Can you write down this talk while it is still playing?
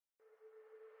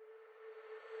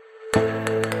You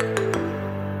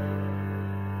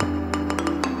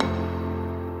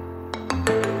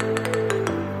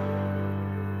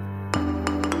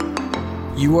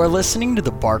are listening to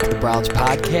the Bark of the Browns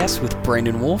podcast with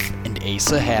Brandon Wolf and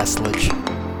Asa Haslage.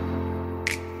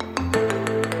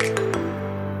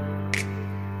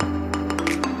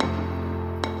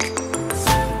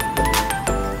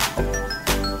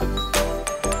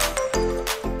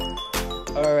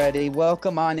 Alrighty,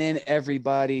 welcome on in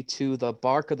everybody to the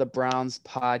Bark of the Browns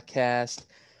podcast.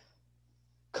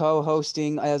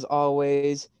 Co-hosting as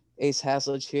always, Ace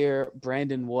Haslage here,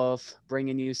 Brandon Wolf,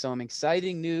 bringing you some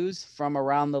exciting news from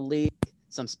around the league,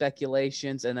 some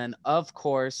speculations, and then, of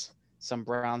course, some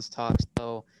Browns talk.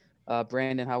 So,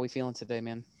 Brandon, how are we feeling today,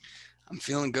 man? I'm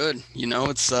feeling good. You know,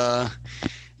 it's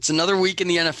another week in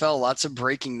the NFL. Lots of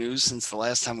breaking news since the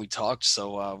last time we talked.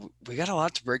 So we got a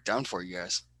lot to break down for you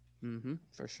guys.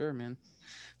 For sure, man.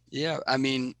 Yeah, I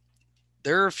mean,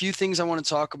 there are a few things I want to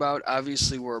talk about.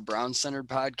 Obviously, we're a Brown-centered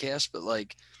podcast, but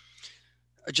like,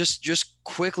 just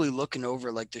quickly looking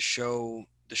over like the show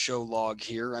log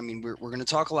here. I mean, we're going to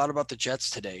talk a lot about the Jets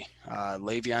today.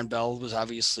 Le'Veon Bell was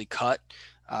obviously cut.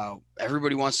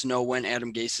 Everybody wants to know when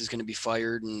Adam Gase is going to be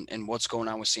fired and what's going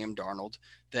on with Sam Darnold.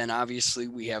 Then obviously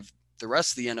we have the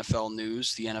rest of the NFL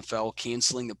news, the NFL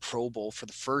canceling the Pro Bowl for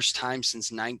the first time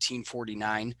since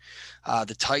 1949.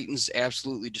 The Titans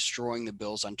absolutely destroying the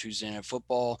Bills on Tuesday Night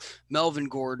Football. Melvin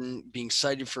Gordon being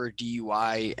cited for a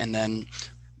DUI. And then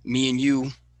me and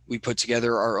you, we put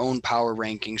together our own power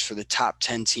rankings for the top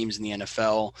 10 teams in the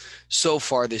NFL so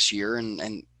far this year.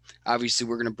 And obviously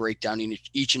we're going to break down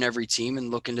each and every team and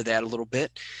look into that a little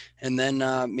bit. And then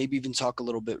maybe even talk a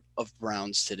little bit of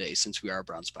Browns today since we are a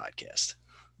Browns podcast.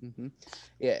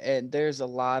 Yeah, and there's a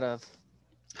lot of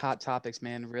hot topics,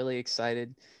 man. Really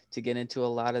excited to get into a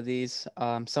lot of these.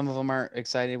 Some of them are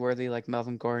excited worthy, like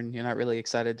Melvin Gordon. You're not really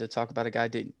excited to talk about a guy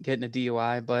getting a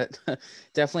DUI, but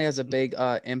definitely has a big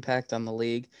impact on the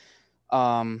league.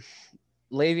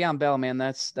 Le'Veon Bell, man,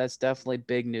 that's definitely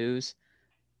big news.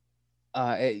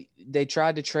 They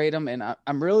tried to trade him, and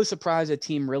I'm really surprised the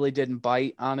team really didn't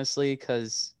bite, honestly,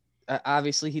 because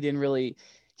obviously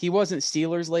he wasn't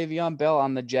Steelers Le'Veon Bell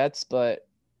on the Jets, but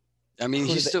I mean,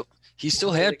 he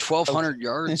still had 1,200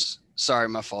 yards. Sorry,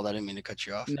 my fault. I didn't mean to cut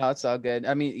you off. No, it's all good.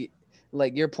 I mean,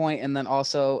 like your point, and then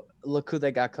also look who they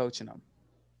got coaching them.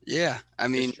 Yeah, I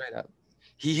mean, straight up.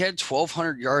 He had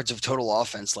 1,200 yards of total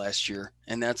offense last year,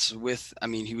 and that's with, I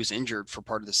mean, he was injured for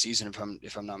part of the season,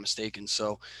 if I'm not mistaken.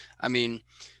 So, I mean,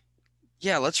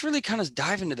 yeah, let's really kind of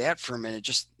dive into that for a minute.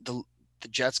 Just the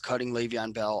Jets cutting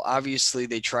Le'Veon Bell. Obviously,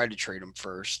 they tried to trade him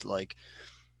first,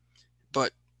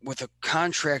 but with a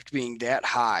contract being that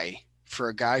high for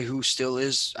a guy who still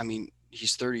is, I mean,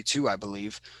 he's 32, I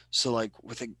believe. So, like,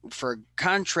 for a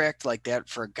contract like that,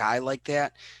 for a guy like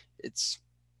that,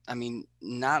 I mean,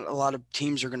 not a lot of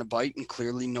teams are going to bite, and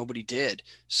clearly nobody did.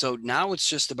 So now it's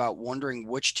just about wondering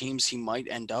which teams he might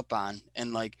end up on.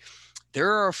 And like,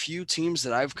 there are a few teams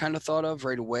that I've kind of thought of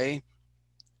right away.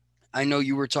 I know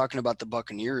you were talking about the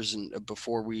Buccaneers and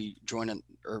before we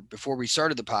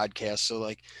started the podcast. So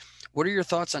like, what are your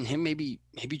thoughts on him maybe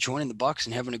joining the Bucs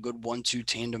and having a good 1-2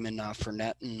 tandem in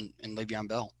Fournette and Le'Veon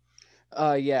Bell?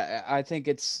 Yeah, I think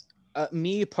it's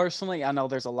me personally. I know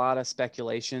there's a lot of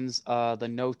speculations. The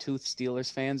no tooth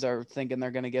Steelers fans are thinking they're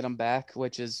going to get him back,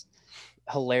 which is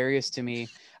hilarious to me.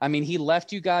 I mean, he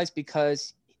left you guys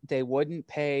because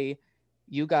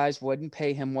you guys wouldn't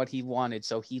pay him what he wanted.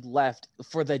 So he left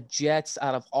for the Jets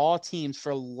out of all teams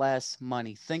for less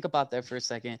money. Think about that for a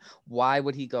second. Why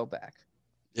would he go back?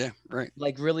 Yeah, right.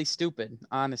 Like really stupid,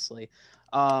 honestly.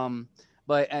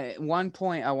 But one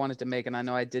point I wanted to make, and I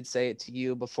know I did say it to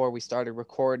you before we started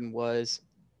recording, was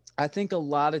I think a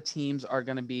lot of teams are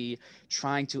going to be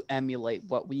trying to emulate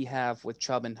what we have with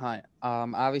Chubb and Hunt.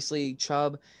 Obviously,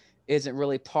 Chubb isn't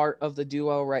really part of the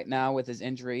duo right now with his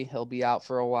injury. He'll be out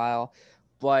for a while.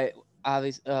 But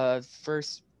obviously,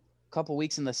 first couple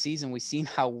weeks in the season, we've seen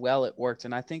how well it worked.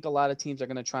 And I think a lot of teams are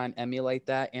going to try and emulate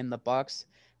that, in the Bucs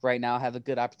right now have a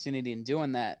good opportunity in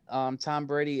doing that. Tom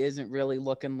Brady isn't really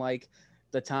looking like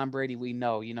the Tom Brady we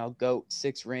know, GOAT,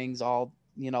 6 rings, all,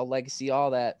 legacy,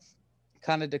 all that.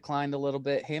 Kind of declined a little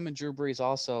bit. Him and Drew Brees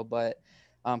also, but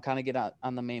kind of get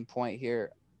on the main point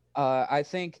here. I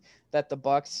think that the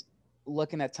Bucs,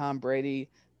 looking at Tom Brady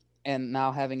and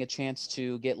now having a chance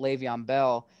to get Le'Veon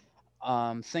Bell,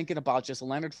 thinking about just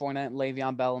Leonard Fournette and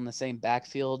Le'Veon Bell in the same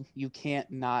backfield, you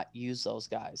can't not use those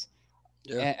guys.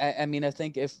 Yeah. I mean, I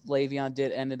think if Le'Veon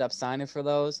ended up signing for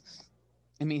those,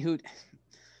 I mean,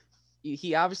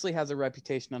 he obviously has a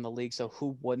reputation in the league, so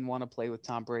who wouldn't want to play with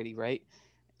Tom Brady, right?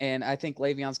 And I think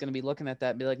Le'Veon's going to be looking at that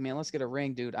and be like, man, let's get a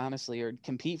ring, dude, honestly, or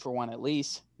compete for one at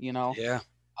least, you know? Yeah.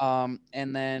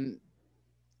 And then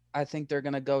I think they're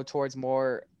going to go towards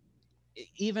more,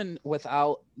 even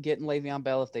without getting Le'Veon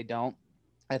Bell, if they don't,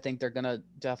 I think they're going to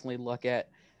definitely look at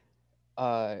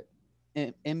uh,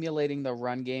 emulating the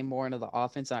run game more into the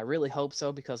offense. And I really hope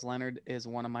so because Leonard is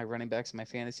one of my running backs in my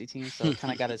fantasy team. So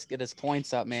kind of got to get his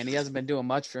points up, man. He hasn't been doing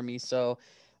much for me. So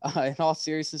in all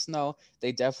seriousness, no,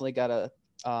 they definitely got to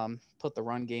put the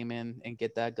run game in and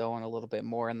get that going a little bit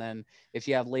more. And then if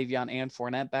you have Le'Veon and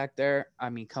Fournette back there, I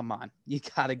mean, come on, you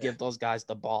got to Yeah. give those guys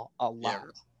the ball a Yeah. lot.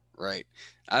 Right.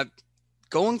 I'm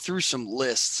going through some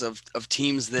lists of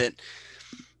teams that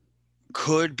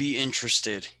could be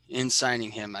interested in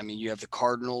signing him. I mean, you have the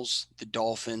Cardinals, the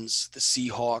Dolphins, the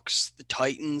Seahawks, the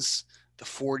Titans, the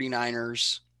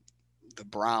 49ers, the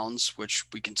Browns, which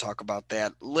we can talk about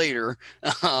that later.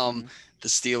 Um, Mm-hmm. the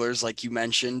Steelers, like you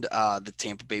mentioned, the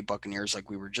Tampa Bay Buccaneers, like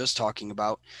we were just talking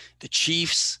about, the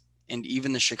Chiefs, and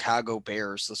even the Chicago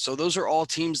Bears. So those are all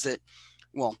teams that,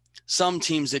 well, some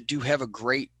teams that do have a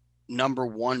great number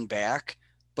one back,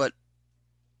 but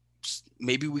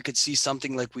maybe we could see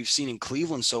something like we've seen in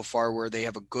Cleveland so far where they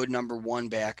have a good number one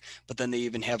back, but then they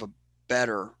even have a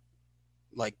better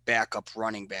like backup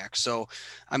running back. So,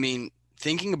 I mean,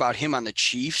 thinking about him on the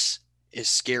Chiefs is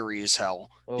scary as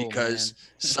hell Oh because man.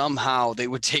 somehow they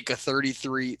would take a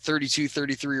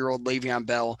 33-year-old Le'Veon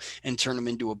Bell and turn him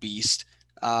into a beast.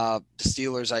 The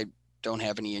Steelers, I don't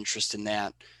have any interest in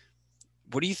that.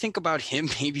 What do you think about him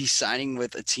maybe signing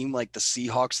with a team like the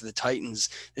Seahawks or the Titans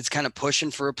that's kind of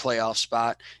pushing for a playoff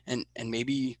spot and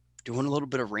maybe doing a little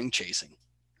bit of ring chasing?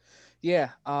 Yeah,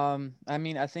 I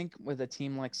mean, I think with a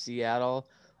team like Seattle,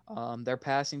 their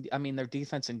passing, I mean, their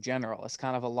defense in general is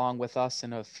kind of along with us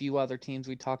and a few other teams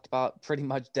we talked about, pretty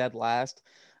much dead last.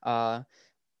 Uh,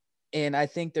 and I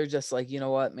think they're just like, you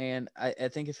know what, man, I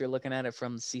think if you're looking at it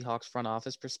from the Seahawks front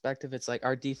office perspective, it's like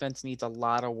our defense needs a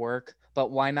lot of work, but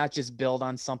why not just build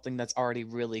on something that's already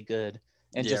really good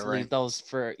and Yeah, just right. leave those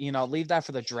for, leave that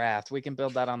for the draft. We can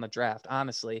build that on the draft,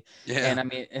 honestly. Yeah. And I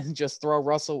mean, and just throw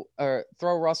Russell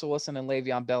Wilson and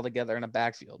Le'Veon Bell together in a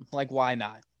backfield. Like, why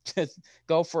not? Just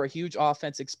go for a huge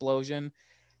offense explosion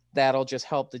that'll just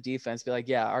help the defense be like,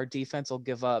 yeah, our defense will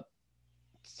give up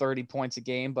 30 points a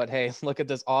game, but hey, look at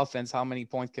this offense. How many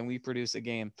points can we produce a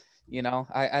game?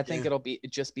 I think Yeah. it'll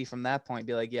just be from that point,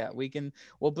 be like, yeah,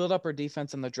 we'll build up our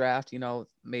defense in the draft,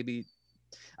 maybe,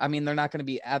 I mean, they're not going to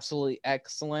be absolutely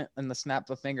excellent in the snap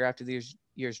of a finger after these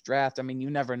year's draft. I mean,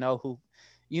 you never know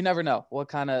what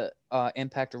kind of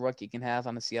impact a rookie can have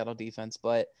on the Seattle defense,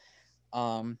 but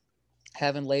um,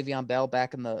 having Le'Veon Bell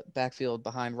back in the backfield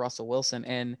behind Russell Wilson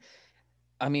and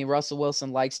I mean, Russell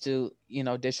Wilson likes to,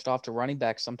 dish it off to running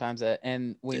backs sometimes.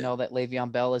 And we Yeah. know that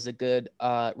Le'Veon Bell is a good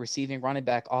receiving running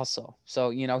back also.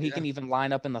 So, he Yeah. can even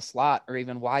line up in the slot or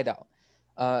even wide out.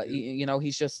 Yeah.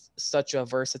 He's just such a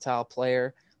versatile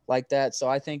player like that. So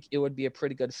I think it would be a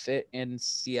pretty good fit in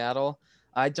Seattle.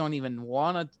 I don't even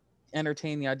want to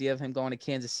entertain the idea of him going to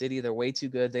Kansas City. They're way too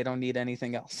good. They don't need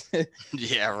anything else.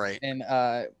 Yeah, right. And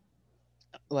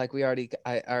like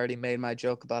I already made my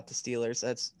joke about the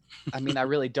Steelers. I mean, I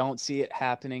really don't see it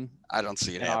happening I don't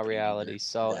see it in all happening either. reality.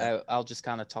 So Yeah. I'll just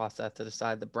kind of toss that to the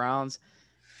side. The Browns,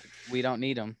 we don't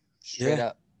need them straight Yeah.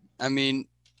 up. I mean,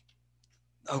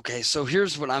 okay, so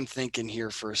here's what I'm thinking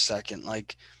here for a second.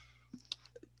 Like,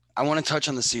 I want to touch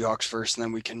on the Seahawks first, and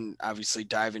then we can obviously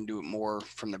dive into it more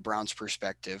from the Browns'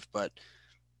 perspective. But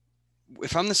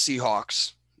if I'm the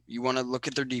Seahawks, you want to look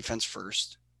at their defense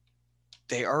first.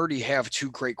 They already have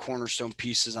two great cornerstone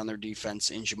pieces on their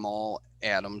defense in Jamal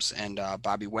Adams and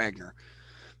Bobby Wagner.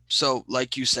 So,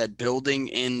 like you said, building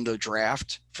in the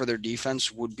draft for their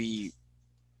defense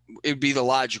it'd be the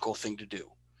logical thing to do.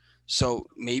 So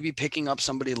maybe picking up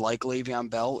somebody like Le'Veon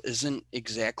Bell isn't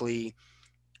exactly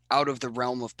out of the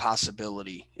realm of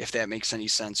possibility, if that makes any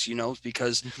sense,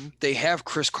 because Mm-hmm. they have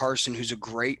Chris Carson, who's a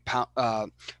great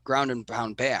ground and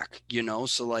pound back,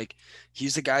 so like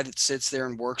he's the guy that sits there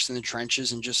and works in the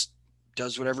trenches and just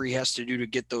does whatever he has to do to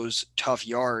get those tough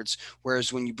yards.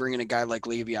 Whereas when you bring in a guy like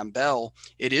Le'Veon Bell,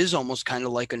 it is almost kind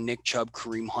of like a Nick Chubb,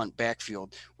 Kareem Hunt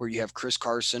backfield where you have Chris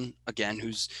Carson again,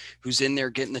 who's in there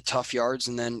getting the tough yards,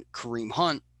 and then Kareem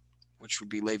Hunt, which would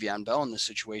be Le'Veon Bell in this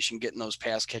situation, getting those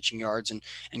pass catching yards and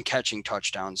catching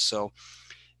touchdowns. So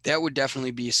that would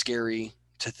definitely be scary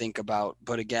to think about.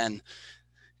 But again,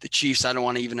 the Chiefs, I don't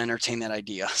want to even entertain that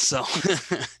idea. So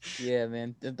Yeah,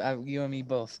 man. You and me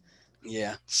both.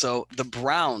 yeah. So the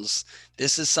Browns,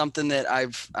 this is something that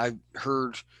I've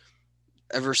heard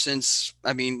ever since,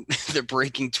 I mean, the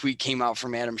breaking tweet came out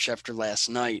from Adam Schefter last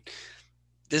night.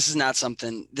 this is not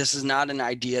something, this is not an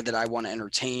idea that I want to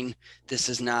entertain. This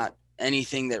is not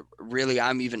anything that really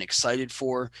I'm even excited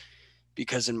for,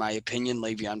 because in my opinion,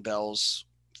 Le'Veon Bell's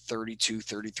 32,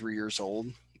 33 years old.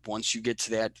 Once you get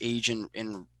to that age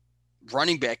in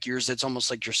running back years, that's almost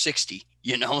like you're 60,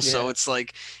 you know? So Yeah. it's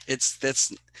like, it's,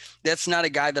 that's not a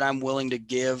guy that I'm willing to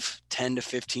give 10 to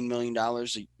 $15 million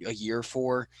a year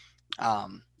for.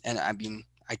 And I mean,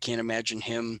 I can't imagine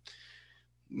him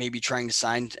maybe trying to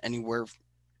sign anywhere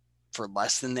for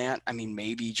less than that. I mean,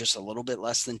 maybe just a little bit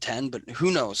less than 10, but who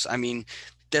knows? I mean,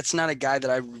 that's not a guy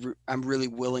that I'm really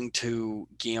willing to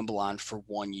gamble on for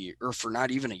 1 year, or for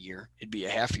not even a year. It'd be a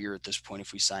half year at this point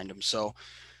if we signed him. So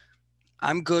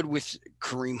I'm good with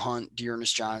Kareem Hunt,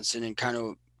 Dearness Johnson, and kind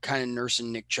of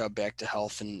nursing Nick Chubb back to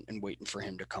health, and waiting for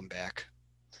him to come back.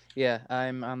 Yeah,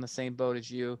 I'm on the same boat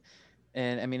as you.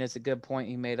 And I mean, it's a good point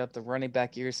you made up the running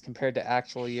back years compared to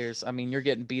actual years. I mean, you're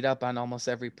getting beat up on almost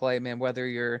every play, man, whether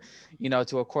you're,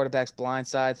 to a quarterback's blind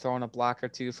side, throwing a block or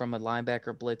two from a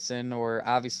linebacker blitzing, or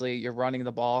obviously you're running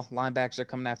the ball. Linebackers are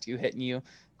coming after you, hitting you.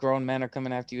 Grown men are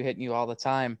coming after you, hitting you all the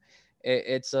time.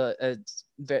 It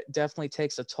definitely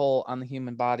takes a toll on the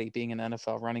human body being an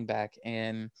NFL running back.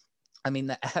 And I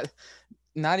mean,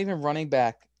 not even running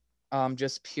back,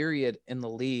 just period in the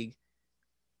league.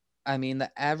 I mean,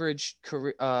 the average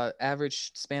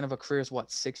span of a career is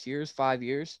what, 6 years, 5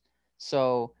 years.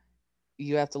 So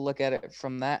you have to look at it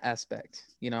from that aspect.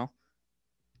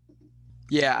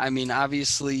 Yeah, I mean,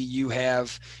 obviously you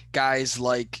have guys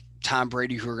like Tom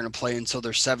Brady who are going to play until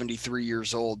they're 73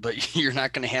 years old, but you're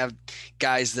not going to have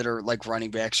guys that are like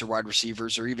running backs or wide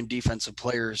receivers or even defensive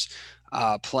players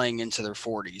playing into their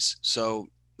 40s. So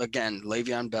again,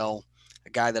 Le'Veon Bell, a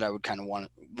guy that I would kind of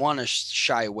want to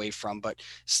shy away from. But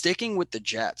sticking with the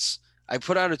Jets, I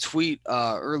put out a tweet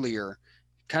earlier,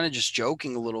 kind of just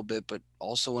joking a little bit, but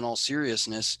also in all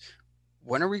seriousness.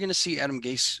 When are we going to see Adam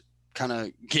Gase kind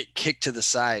of get kicked to the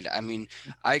side? I mean,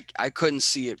 I couldn't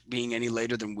see it being any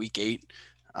later than week 8.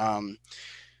 Um,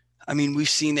 I mean, we've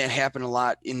seen that happen a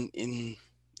lot in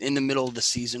the middle of the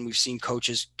season. We've seen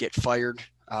coaches get fired.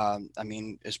 I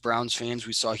mean, as Browns fans,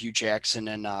 we saw Hugh Jackson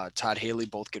and Todd Haley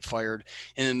both get fired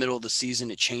in the middle of the season.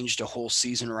 It changed a whole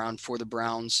season around for the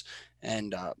Browns,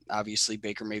 and obviously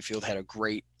Baker Mayfield had a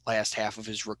great last half of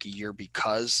his rookie year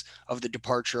because of the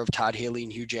departure of Todd Haley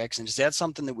and Hugh Jackson. Is that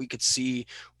something that we could see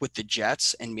with the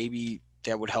Jets, and maybe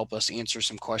that would help us answer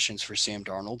some questions for Sam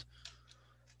Darnold?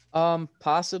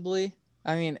 Possibly.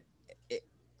 I mean, it,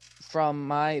 from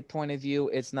my point of view,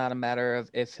 it's not a matter of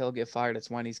if he'll get fired; it's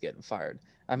when he's getting fired.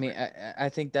 I mean, Right. I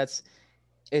think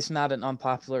it's not an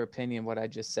unpopular opinion what I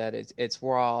just said. It's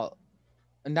we're all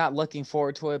not looking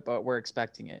forward to it, but we're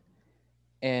expecting it.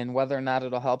 And whether or not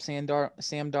it'll help Sam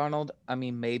Darnold, I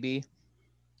mean, maybe.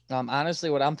 Honestly,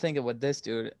 what I'm thinking with this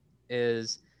dude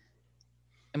is,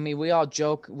 I mean, we all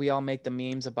joke, we all make the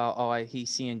memes about, oh,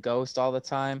 he's seeing ghosts all the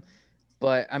time.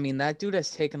 But I mean, that dude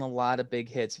has taken a lot of big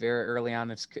hits very early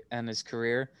on in his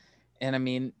career. And I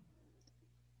mean,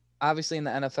 obviously in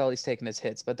the NFL, he's taken his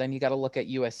hits, but then you got to look at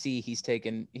USC.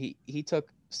 He took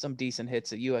some decent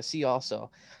hits at USC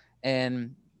also.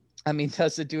 And I mean,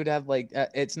 does the dude have like,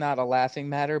 it's not a laughing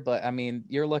matter, but I mean,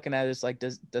 you're looking at it as like,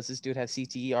 does this dude have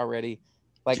CTE already?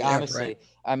 Like, Yeah, right, honestly,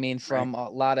 I mean, right. from a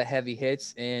lot of heavy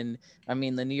hits. And I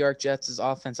mean, the New York Jets'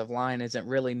 offensive line isn't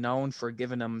really known for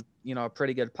giving him, a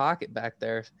pretty good pocket back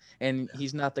there. And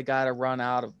he's not the guy to run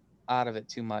out of it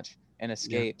too much and Yeah.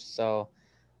 escape. So,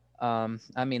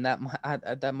 I mean,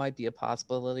 that might be a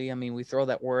possibility. I mean, we throw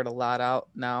that word a lot out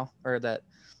now, or that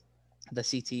the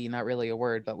CT, not really a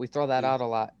word, but we throw that Yeah. out a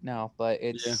lot now. But Yeah.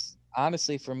 it's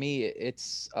honestly for me,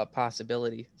 it's a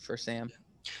possibility for Sam.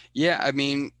 Yeah, I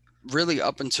mean, really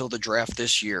up until the draft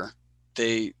this year,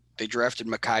 they drafted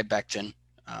Mekhi Becton,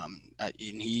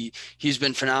 and he's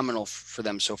been phenomenal for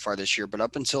them so far this year. But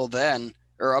up until then,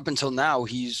 or up until now,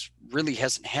 he's really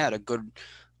hasn't had a good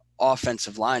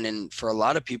offensive line. And for a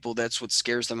lot of people, that's what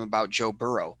scares them about Joe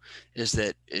Burrow, is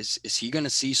that is he going to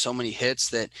see so many hits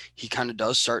that he kind of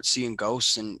does start seeing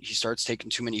ghosts, and he starts taking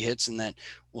too many hits, and that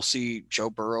we'll see Joe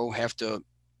Burrow have to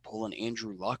pull an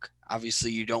Andrew Luck.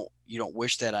 Obviously, you don't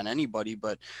wish that on anybody,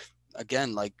 but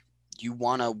again, like, you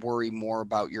want to worry more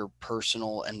about your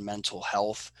personal and mental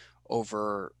health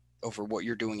over what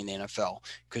you're doing in the NFL.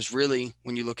 Because really,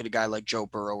 when you look at a guy like Joe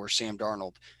Burrow or Sam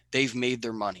Darnold, they've made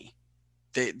their money.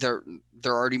 They're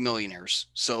already millionaires.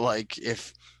 So like,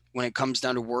 if when it comes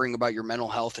down to worrying about your mental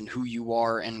health and who you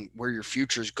are and where your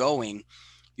future's going,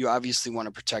 you obviously want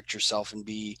to protect yourself and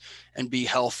be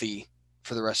healthy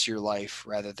for the rest of your life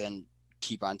rather than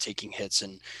keep on taking hits.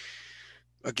 And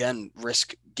again,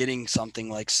 risk getting something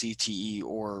like CTE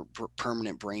or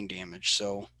permanent brain damage.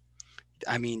 So,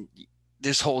 I mean,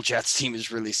 this whole Jets team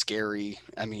is really scary.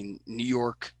 I mean, New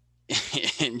York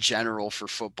in general for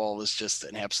football is just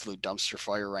an absolute dumpster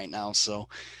fire right now. So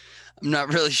I'm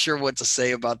not really sure what to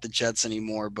say about the Jets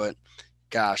anymore, but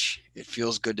gosh, it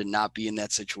feels good to not be in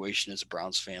that situation as a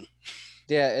Browns fan.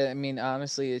 Yeah, I mean,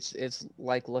 honestly, it's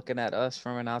like looking at us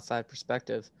from an outside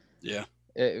perspective. Yeah.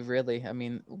 It really, I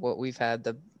mean, what we've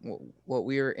had, what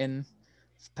we were in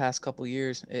past couple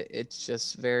years, it's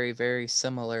just very, very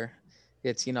similar.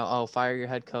 It's, oh, fire your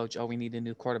head coach. Oh, we need a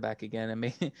new quarterback again. And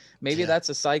maybe Yeah. that's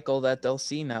a cycle that they'll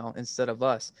see now instead of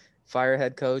us. Fire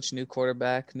head coach, new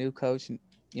quarterback, new coach,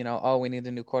 oh, we need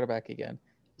a new quarterback again.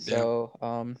 Yeah.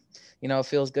 So, it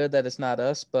feels good that it's not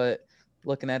us, but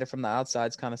looking at it from the outside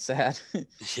is kind of sad.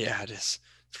 Yeah, it is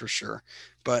for sure.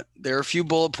 But there are a few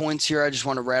bullet points here I just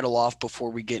want to rattle off before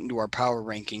we get into our power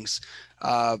rankings.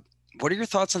 Uh, what are your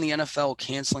thoughts on the NFL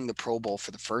canceling the Pro Bowl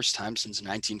for the first time since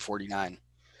 1949?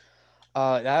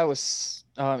 That was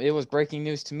it was breaking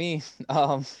news to me.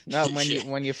 No, when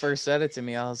Yeah. you first said it to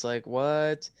me, I was like,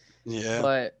 "What?" Yeah.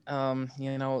 But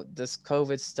this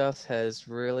COVID stuff has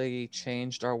really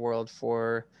changed our world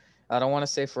for, I don't want to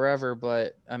say forever,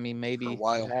 but I mean For a maybe it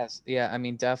while. has. Yeah, I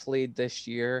mean definitely this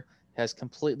year has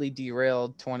completely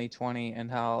derailed 2020 and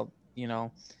how,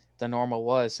 the normal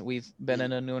was. We've been Mm.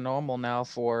 in a new normal now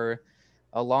for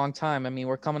a long time. I mean,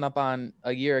 we're coming up on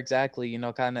a year exactly,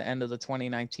 kind of end of the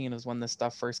 2019 is when this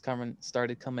stuff first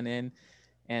started coming in,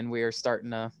 and we are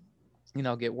starting to,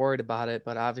 get worried about it.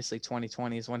 But obviously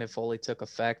 2020 is when it fully took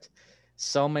effect.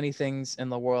 So many things in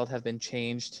the world have been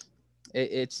changed.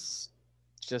 It's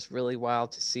just really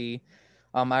wild to see.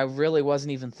 I really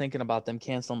wasn't even thinking about them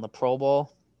canceling the Pro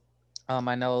Bowl.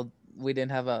 I know we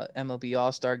didn't have a MLB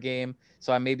All Star game,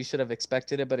 so I maybe should have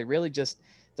expected it. But it really just,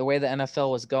 the way the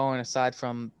NFL was going, aside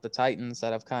from the Titans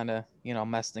that have kind of,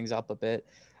 messed things up a bit,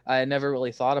 I never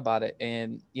really thought about it.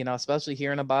 And especially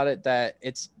hearing about it, that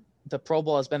it's, the Pro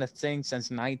Bowl has been a thing since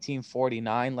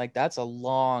 1949. Like that's a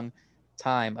long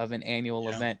time of an annual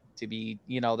Yeah. event to be.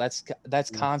 That's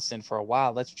Mm. constant for a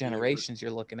while. That's Yeah. generations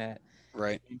you're looking at.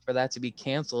 Right. And for that to be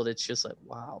canceled, it's just like,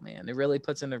 wow, man. It really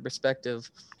puts into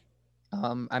perspective.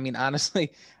 I mean,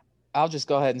 honestly, I'll just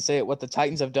go ahead and say it. What the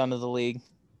Titans have done to the league,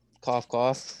 cough,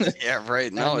 cough. Yeah.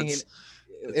 Right. I No, mean, it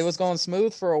it's, was going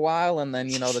smooth for a while, and then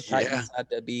the yeah. Titans had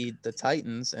to be the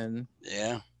Titans, and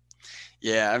Yeah.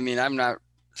 Yeah. I mean, I'm not,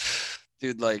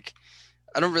 dude, like,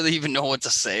 I don't really even know what to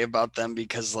say about them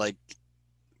because, like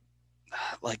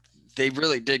they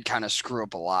really did kind of screw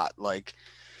up a lot. Like,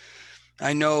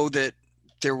 I know that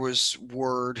there was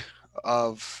word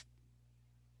of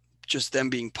just them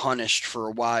being punished for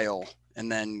a while,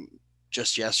 and then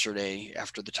just yesterday,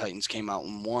 after the Titans came out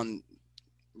and won,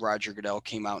 Roger Goodell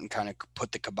came out and kind of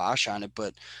put the kibosh on it.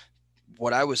 But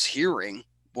what I was hearing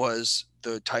was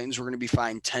the Titans were going to be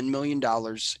fined $10 million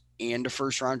and a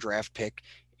first round draft pick,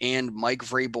 and Mike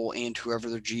Vrabel and whoever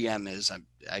their GM is,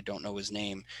 I don't know his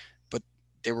name, but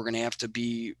they were going to have to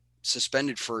be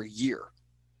suspended for a year.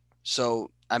 So,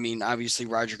 I mean, obviously,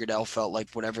 Roger Goodell felt like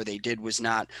whatever they did was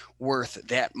not worth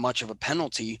that much of a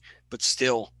penalty, but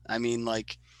still, I mean,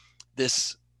 like,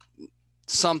 this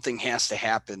something has to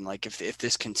happen. Like, if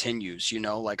this continues,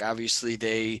 like, obviously,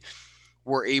 they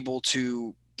were able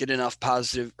to get enough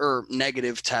positive or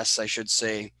negative tests, I should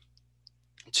say,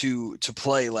 to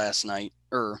play last night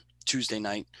or Tuesday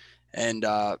night. And,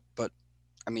 but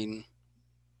I mean,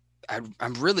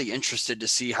 I'm really interested to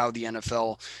see how the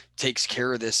NFL takes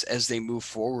care of this as they move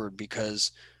forward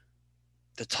because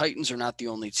the Titans are not the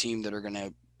only team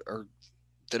or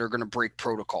that are gonna break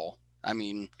protocol. I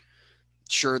mean,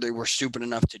 sure they were stupid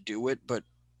enough to do it, but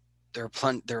there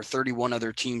are 31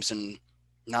 other teams and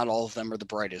not all of them are the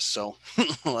brightest. So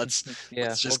let's yeah,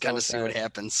 let's we'll just go kind of with see what that.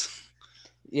 happens.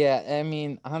 Yeah, I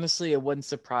mean, honestly, it wouldn't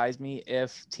surprise me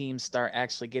if teams start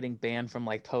actually getting banned from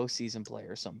like postseason play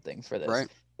or something for this. Right?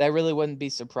 That really wouldn't be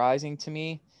surprising to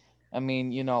me. I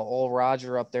mean, old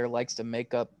Roger up there likes to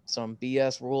make up some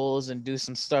BS rules and do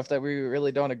some stuff that we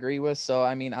really don't agree with. So,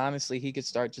 I mean, honestly, he could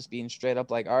start just being straight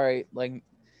up like, all right, like,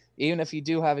 even if you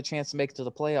do have a chance to make it to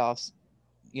the playoffs,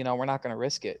 we're not going to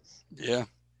risk it. Yeah.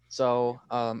 So,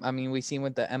 I mean, we seen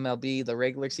with the MLB, the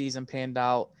regular season panned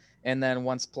out, and then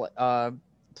once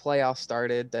playoffs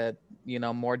started, that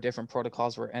more different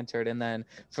protocols were entered, and then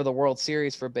for the World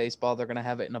Series for baseball, they're gonna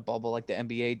have it in a bubble like the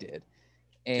NBA did,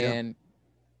 Yeah. and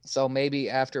so maybe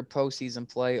after postseason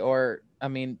play, or I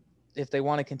mean, if they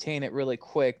want to contain it really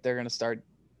quick, they're gonna start.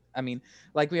 I mean,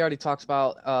 like we already talked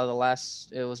about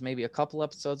it was maybe a couple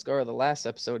episodes ago or the last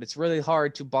episode. It's really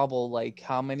hard to bubble like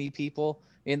how many people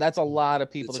And that's a lot of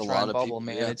people It's to a try lot and of bubble, people.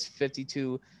 man. Yeah. It's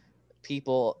 52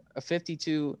 people,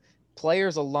 52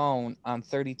 players alone on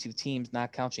 32 teams,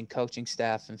 not counting coaching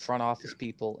staff and front office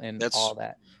people and That's all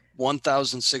that.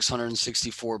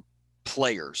 1,664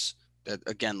 players. That,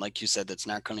 again, like you said, that's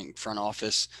not counting front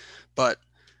office. But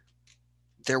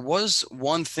there was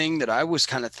one thing that I was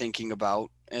kind of thinking about,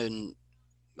 and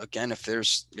again,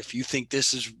 if you think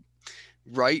this is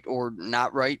right or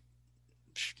not right,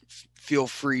 feel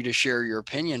free to share your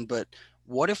opinion. But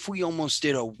what if we almost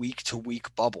did a week to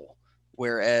week bubble?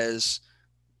 Whereas,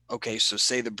 okay, so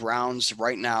say the Browns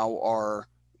right now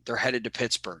they're headed to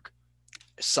Pittsburgh.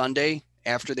 Sunday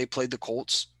after they played the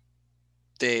Colts,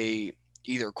 they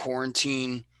either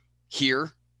quarantine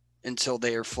here until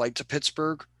their flight to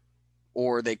Pittsburgh,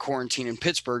 or they quarantine in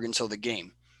Pittsburgh until the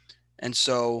game. And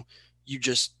so you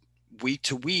just week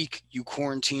to week, you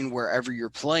quarantine wherever you're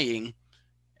playing.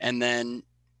 And then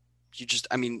you just,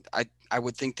 I mean, I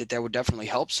would think that that would definitely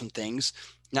help some things.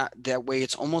 Not that way,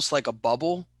 it's almost like a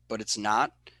bubble, but it's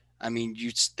not. I mean,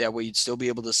 that way you'd still be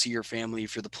able to see your family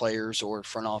if you're the players or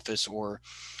front office or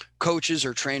coaches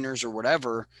or trainers or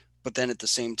whatever. But then at the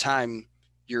same time,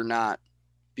 you're not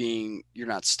you're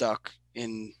not stuck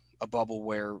in a bubble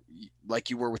where, like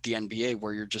you were with the NBA,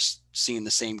 where you're just seeing the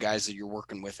same guys that you're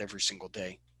working with every single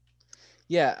day.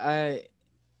 Yeah,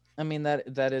 I mean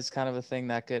that is kind of a thing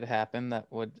that could happen that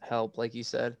would help, like you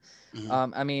said.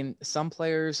 Mm-hmm. I mean, some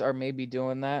players are maybe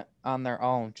doing that on their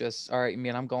own. Just all right. I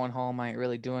mean, I'm going home. I ain't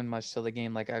really doing much till the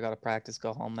game. Like I got to practice,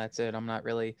 go home. That's it. I'm not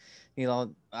really,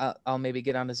 I'll maybe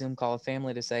get on a Zoom call with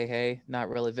family to say, hey, not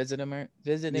really visiting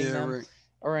Yeah, them, right.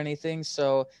 or anything.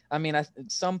 So I mean,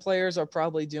 some players are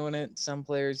probably doing it. Some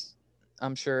players,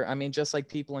 I'm sure. I mean, just like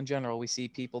people in general, we see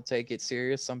people take it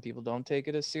serious. Some people don't take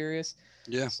it as serious.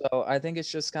 Yeah. So I think it's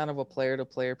just kind of a player to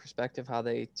player perspective how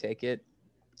they take it.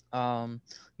 um,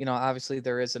 Obviously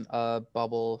there isn't a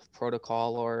bubble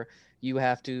protocol, or you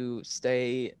have to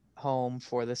stay home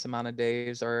for this amount of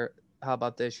days, or how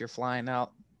about this, you're flying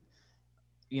out,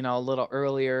 a little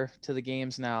earlier to the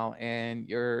games now, and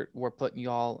we're putting you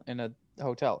all in a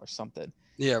hotel or something.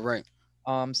 Yeah, right.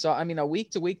 So I mean, a week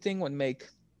to week thing would make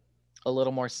a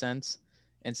little more sense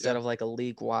instead Yeah. of like a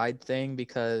league wide thing,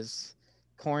 because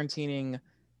quarantining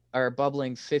or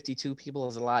bubbling 52 people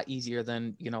is a lot easier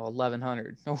than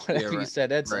 1100 or Yeah, whatever you right. said.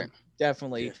 That's Right.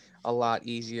 definitely Yeah. a lot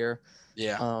easier.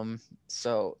 Yeah.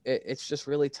 So it's just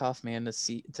really tough, man,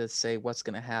 to say what's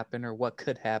going to happen or what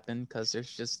could happen, because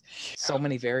there's just so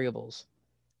many variables.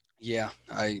 Yeah.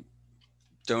 I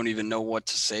don't even know what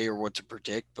to say or what to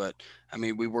predict, but I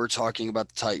mean, we were talking about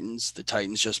the Titans. The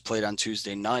Titans just played on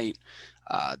Tuesday night.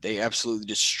 They absolutely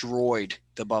destroyed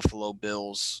the Buffalo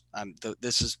Bills.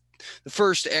 This is the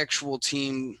first actual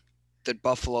team that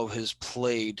Buffalo has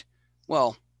played.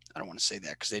 Well, I don't want to say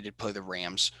that because they did play the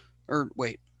Rams. Or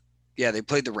wait, yeah, they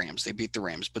played the Rams. They beat the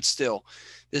Rams, but still,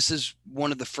 this is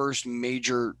one of the first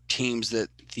major teams that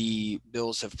the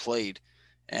Bills have played,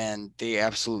 and they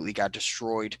absolutely got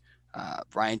destroyed.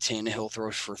 Ryan Tannehill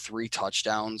throws for 3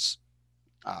 touchdowns.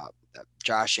 Uh,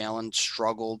 Josh Allen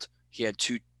struggled. He had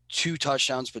two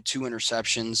touchdowns, but 2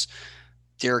 interceptions.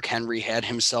 Derrick Henry had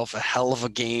himself a hell of a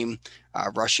game,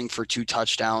 rushing for 2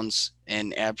 touchdowns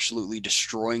and absolutely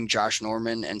destroying Josh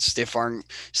Norman and stiff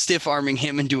arming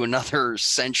him into another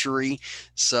century.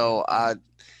 So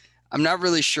I'm not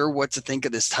really sure what to think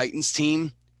of this Titans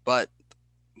team, but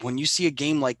when you see a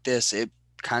game like this, it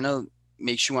kind of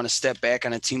makes you want to step back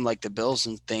on a team like the Bills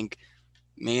and think,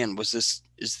 man, is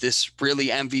this really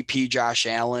MVP Josh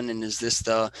Allen, and is this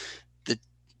the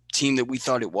team that we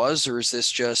thought it was, or is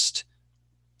this just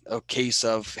a case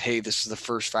of, hey, this is the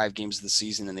first 5 games of the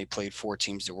season and they played 4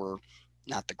 teams that were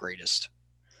not the greatest?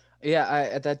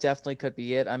 Yeah, that definitely could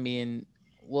be it. I mean,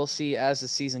 we'll see as the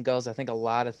season goes. I think a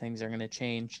lot of things are going to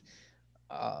change.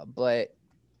 But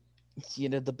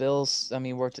the Bills. I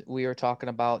mean, we were talking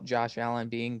about Josh Allen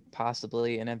being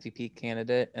possibly an MVP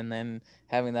candidate, and then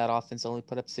having that offense only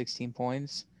put up 16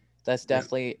 points. That's Yeah.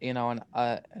 definitely an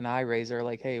eye raiser.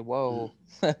 Like, hey, Mm. whoa,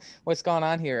 what's going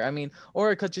on here? I mean,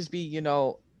 or it could just be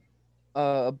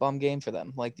a bum game for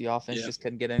them. Like the offense Yeah. just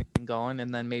couldn't get anything going,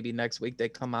 and then maybe next week they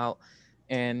come out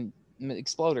and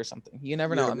explode or something. You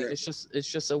never know. Yeah. I mean, Right.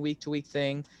 it's just a week to week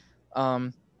thing.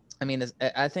 Um, I mean,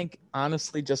 I think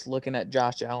honestly, just looking at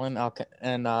Josh Allen,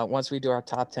 and once we do our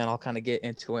top 10, I'll kind of get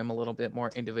into him a little bit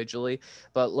more individually.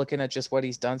 But looking at just what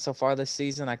he's done so far this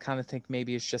season, I kind of think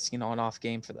maybe it's just an off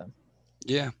game for them.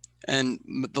 Yeah. And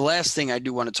the last thing I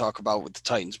do want to talk about with the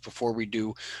Titans before we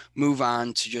do move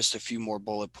on to just a few more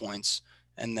bullet points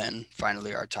and then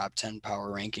finally our top 10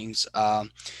 power rankings.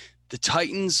 The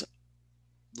Titans,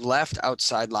 left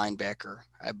outside linebacker,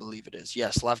 I believe it is.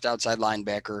 Yes, left outside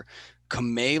linebacker,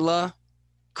 Kamala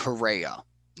Correa.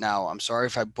 Now, I'm sorry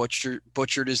if I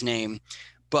butchered his name,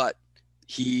 but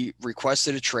he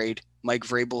requested a trade. Mike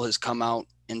Vrabel has come out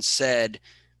and said,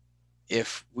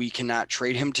 if we cannot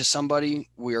trade him to somebody,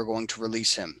 we are going to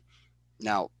release him.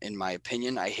 Now, in my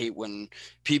opinion, I hate when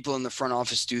people in the front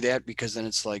office do that, because then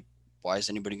it's like, why is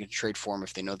anybody going to trade for him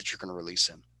if they know that you're going to release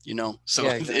him? So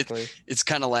Yeah, exactly. it's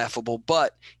kind of laughable.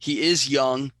 But he is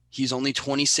young. He's only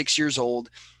 26 years old.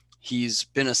 He's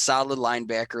been a solid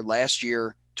linebacker. Last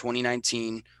year,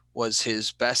 2019, was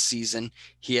his best season.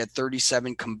 He had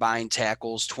 37 combined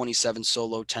tackles, 27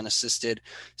 solo, 10 assisted,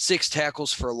 6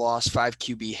 tackles for a loss, 5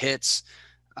 QB hits,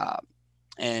 uh,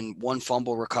 and 1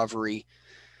 fumble recovery.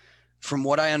 From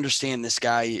what I understand, this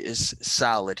guy is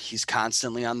solid. He's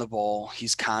constantly on the ball.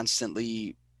 He's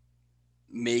constantly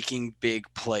making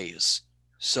big plays.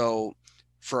 So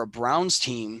for a Browns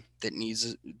team that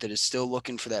is still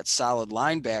looking for that solid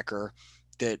linebacker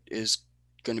that is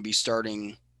going to be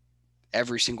starting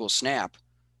every single snap,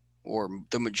 or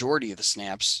the majority of the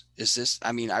snaps, is this,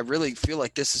 I mean, I really feel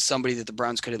like this is somebody that the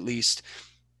Browns could at least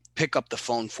pick up the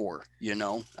phone for,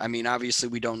 I mean, obviously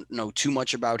we don't know too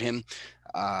much about him.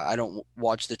 I don't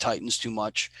watch the Titans too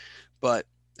much, but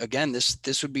again,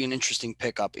 this would be an interesting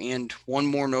pickup. And one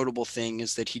more notable thing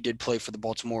is that he did play for the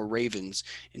Baltimore Ravens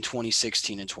in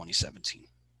 2016 and 2017.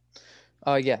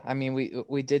 Yeah, I mean,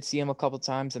 we did see him a couple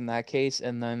times in that case,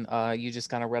 and then you just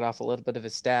kind of read off a little bit of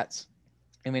his stats.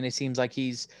 I mean, it seems like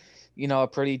he's, a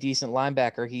pretty decent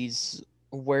linebacker. He's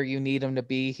where you need him to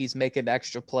be. He's making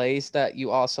extra plays that you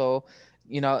also,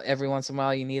 every once in a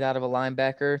while you need out of a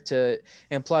linebacker to.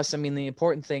 And plus, I mean, the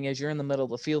important thing is you're in the middle of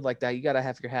the field like that. You got to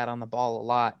have your hat on the ball a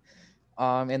lot.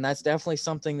 And that's definitely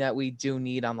something that we do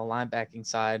need on the linebacking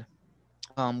side.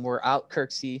 We're out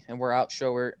Kirksey and we're out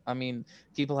Schobert. I mean,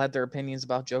 people had their opinions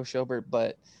about Joe Schobert,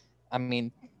 but I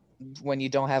mean, when you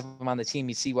don't have him on the team,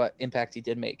 you see what impact he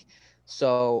did make.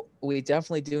 So we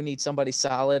definitely do need somebody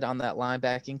solid on that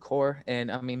linebacking core, and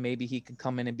I mean, maybe he could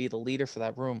come in and be the leader for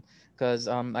that room, because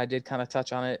I did kind of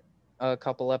touch on it a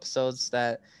couple episodes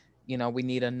that we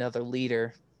need another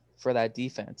leader for that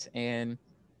defense, and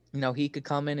he could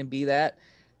come in and be that.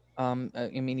 I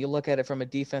mean, you look at it from a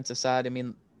defensive side. I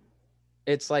mean,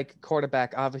 it's like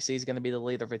quarterback. Obviously, he's going to be the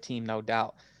leader of a team, no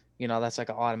doubt. That's like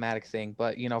an automatic thing.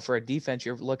 But for a defense,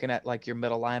 you're looking at like your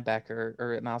middle linebacker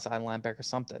or an outside linebacker, or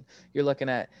something. You're looking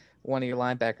at one of your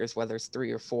linebackers, whether it's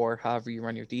 3 or 4, however you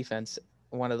run your defense,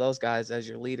 one of those guys as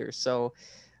your leader. So,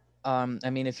 I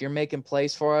mean, if you're making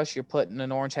plays for us, you're putting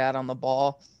an orange hat on the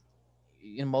ball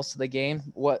in most of the game.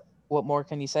 What more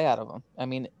can you say out of them? I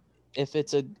mean, if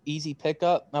it's a easy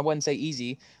pickup, I wouldn't say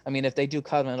easy. I mean, if they do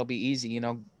cut him, it'll be easy.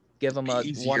 Give him a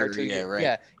one or Easier, two yeah, year, right.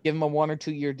 yeah, give him a 1 or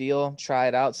 2 year deal, try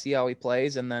it out, see how he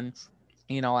plays, and then,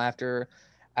 after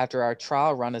our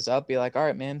trial run is up, be like, all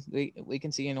right, man, we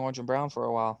can see you in orange and brown for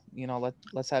a while.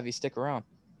 Let's have you stick around.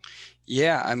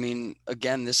 Yeah, I mean,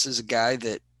 again, this is a guy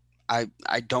that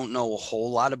I don't know a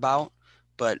whole lot about,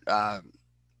 but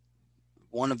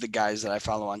one of the guys that I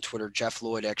follow on Twitter, Jeff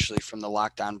Lloyd, actually from the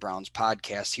Locked On Browns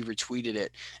podcast, he retweeted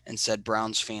it and said,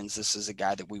 Browns fans, this is a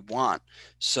guy that we want.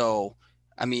 So,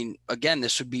 I mean, again,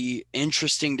 this would be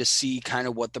interesting to see kind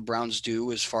of what the Browns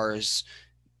do as far as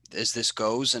this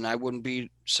goes. And I wouldn't be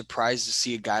surprised to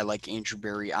see a guy like Andrew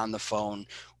Berry on the phone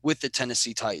with the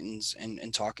Tennessee Titans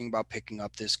and talking about picking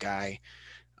up this guy,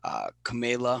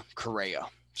 Kamala Correa.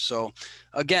 So,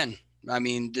 again, I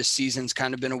mean, this season's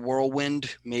kind of been a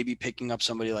whirlwind. Maybe picking up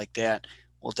somebody like that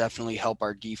will definitely help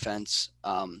our defense.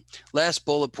 Last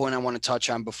bullet point I want to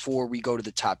touch on before we go to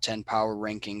the top 10 power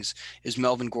rankings is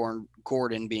Melvin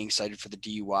Gordon being cited for the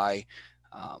DUI.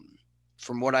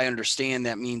 From what I understand,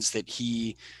 that means that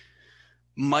he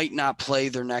might not play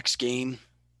their next game.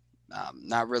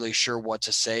 Not really sure what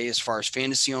to say as far as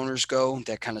fantasy owners go.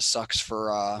 That kind of sucks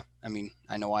for. I mean,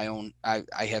 I know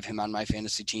I have him on my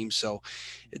fantasy team, so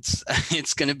it's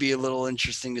it's going to be a little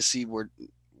interesting to see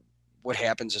what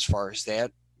happens as far as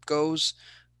that goes.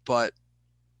 But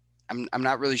I'm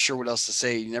not really sure what else to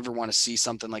say. You never want to see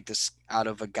something like this out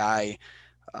of a guy,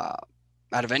 uh,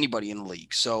 out of anybody in the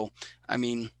league. So I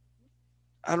mean,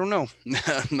 I don't know.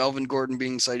 Melvin Gordon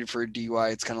being cited for a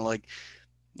DUI. It's kind of like,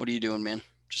 what are you doing, man?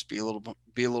 Just be a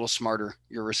little smarter.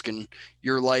 You're risking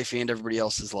your life and everybody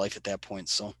else's life at that point.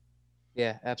 So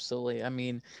Yeah, absolutely. I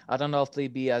mean, I don't know if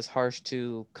they'd be as harsh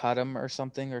to cut him or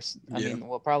something, I yeah, mean,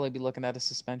 we'll probably be looking at a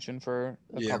suspension for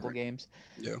a yeah, couple right. games.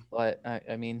 Yeah, But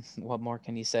I mean, what more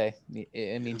can you say? I mean,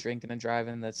 yeah, drinking and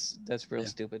driving, that's real yeah,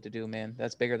 stupid to do, man.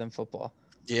 That's bigger than football.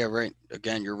 yeah, right.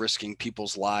 Again, you're risking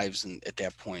people's lives and at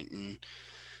that point. And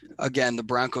Again, the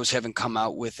Broncos haven't come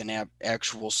out with an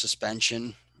actual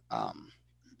suspension. Um,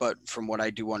 but from what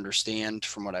I do understand,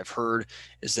 from what I've heard,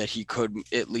 is that he could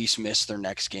at least miss their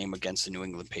next game against the New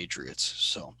England Patriots.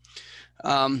 So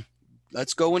um,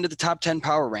 let's go into the top 10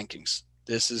 power rankings.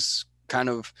 This is kind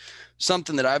of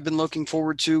something that I've been looking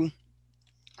forward to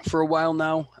for a while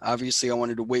now. Obviously, I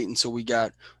wanted to wait until we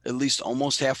got at least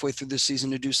almost halfway through the season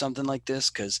to do something like this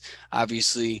because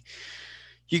obviously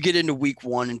you get into week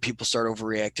one and people start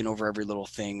overreacting over every little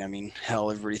thing. I mean, hell,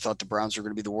 everybody thought the Browns were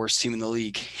going to be the worst team in the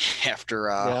league after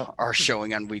Yeah. our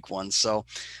showing on week one. So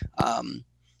um,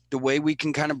 the way we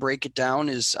can kind of break it down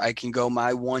is I can go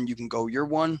my one, you can go your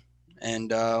one,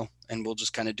 and we'll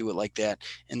just kind of do it like that,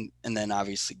 and then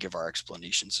obviously give our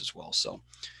explanations as well. So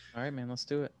All right, man, let's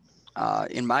do it.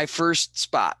 in my first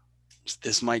spot,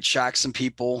 this might shock some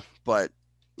people, but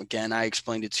again, I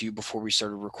explained it to you before we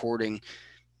started recording.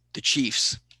 The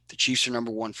Chiefs. The Chiefs are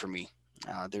number one for me.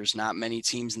 There's not many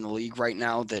teams in the league right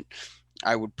now that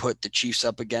I would put the Chiefs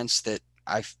up against that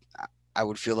I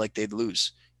would feel like they'd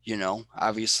lose. You know,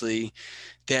 obviously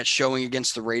that showing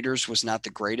against the Raiders was not the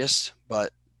greatest,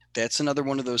 but that's another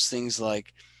one of those things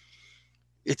like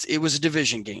it was a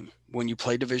division game. When you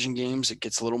play division games, it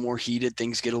gets a little more heated,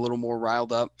 things get a little more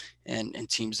riled up, and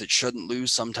teams that shouldn't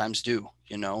lose sometimes do,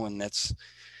 you know, and that's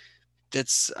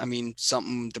I mean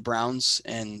something the Browns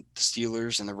and the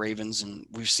Steelers and the Ravens, and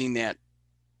we've seen that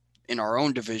in our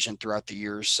own division throughout the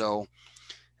years. So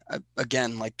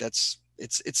again, like it's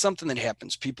something that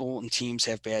happens. People and teams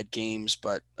have bad games,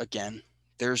 but again,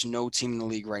 there's no team in the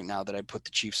league right now that I'd put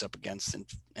the Chiefs up against,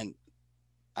 and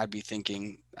I'd be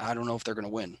thinking I don't know if they're going to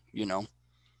win. You know?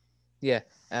 Yeah,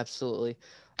 absolutely.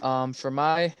 For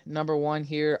my number one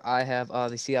here, I have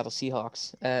the Seattle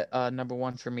Seahawks at number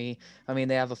one for me. I mean,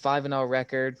 they have a 5-0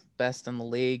 record, best in the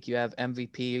league. You have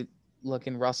MVP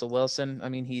looking Russell Wilson. I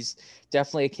mean, he's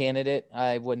definitely a candidate.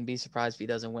 I wouldn't be surprised if he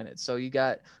doesn't win it. So you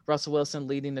got Russell Wilson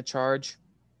leading the charge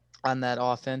on that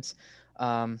offense.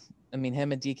 Um, I mean,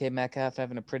 him and DK Metcalf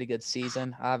having a pretty good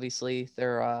season. Obviously,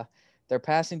 their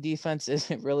passing defense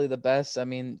isn't really the best. I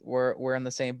mean, we're in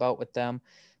the same boat with them.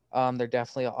 They're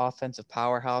definitely an offensive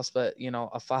powerhouse, but you know,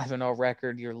 a 5-0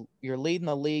 record, you're leading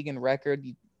the league in record.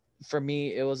 For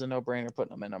me, it was a no-brainer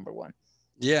putting them at number one.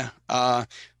 Yeah.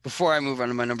 Before I move on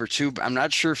to my number two, I'm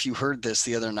not sure if you heard this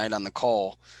the other night on the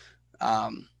call,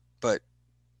 but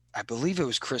I believe it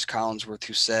was Chris Collinsworth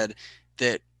who said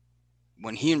that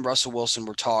when he and Russell Wilson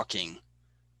were talking,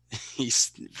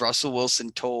 he's Russell Wilson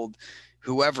told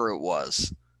whoever it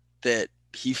was that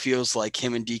he feels like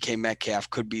him and DK Metcalf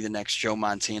could be the next Joe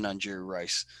Montana and Jerry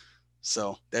Rice.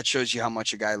 So that shows you how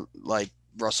much a guy like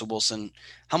Russell Wilson,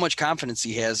 how much confidence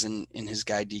he has in his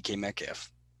guy DK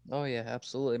Metcalf. Oh yeah,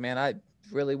 absolutely, man. I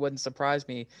really wouldn't surprise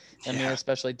me. I mean, Yeah,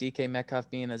 especially DK Metcalf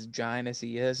being as giant as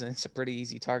he is, and it's a pretty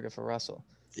easy target for Russell.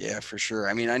 yeah, for sure.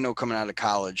 I mean, I know coming out of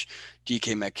college,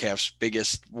 DK Metcalf's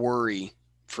biggest worry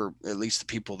for at least the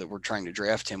people that were trying to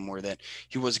draft him were that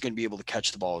he wasn't going to be able to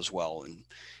catch the ball as well, and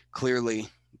clearly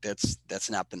that's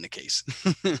not been the case.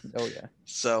 Oh yeah.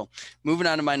 So moving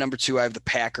on to my number two, I have the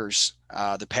Packers.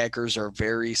 The Packers are a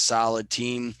very solid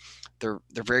team. They're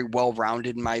very well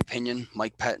rounded in my opinion.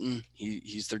 Mike Pettin,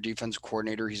 he's their defensive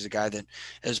coordinator. He's a guy that,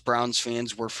 as Browns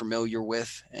fans, we're familiar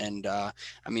with, and I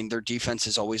mean their defense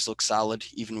has always looked solid,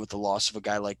 even with the loss of a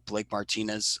guy like Blake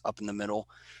Martinez up in the middle.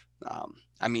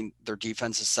 I mean their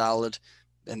defense is solid,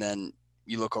 and then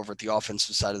you look over at the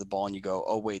offensive side of the ball and you go,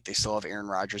 oh wait, they still have Aaron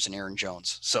Rodgers and Aaron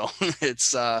Jones. So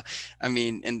it's I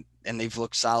mean, and they've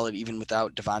looked solid even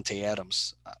without Devontae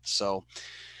Adams. So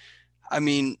I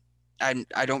mean,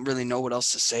 I don't really know what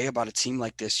else to say about a team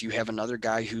like this. You have another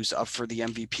guy who's up for the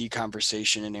MVP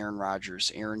conversation in Aaron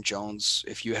Rodgers. Aaron Jones,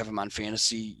 if you have him on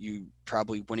fantasy, you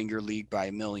probably winning your league by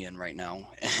a million right now.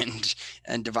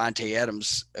 And Devontae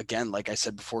Adams, again, like I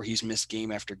said before, he's missed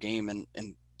game after game, and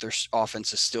their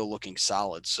offense is still looking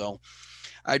solid. So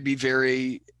I'd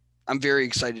be I'm very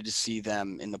excited to see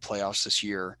them in the playoffs this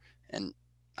year. And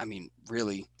I mean,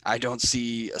 really, I don't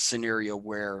see a scenario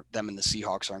where them and the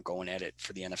Seahawks aren't going at it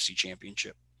for the NFC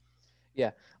Championship.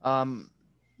 Yeah. Um,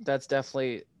 that's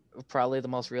definitely probably the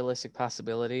most realistic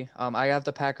possibility. I have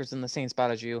the Packers in the same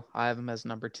spot as you. I have them as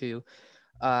number two.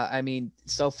 I mean,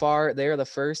 so far they are the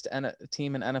first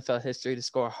team in NFL history to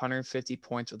score 150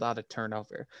 points without a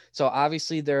turnover. So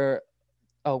obviously they're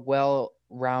a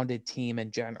well-rounded team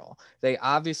in general. They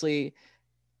obviously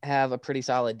have a pretty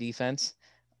solid defense.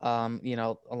 You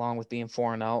know, along with being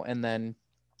 4-0, and then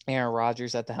Aaron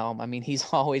Rodgers at the helm. I mean, he's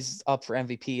always up for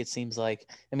MVP. It seems like.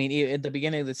 I mean, at the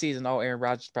beginning of the season, oh, Aaron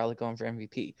Rodgers is probably going for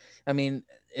MVP. I mean,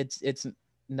 it's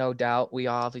no doubt. We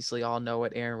obviously all know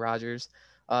what Aaron Rodgers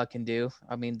can do.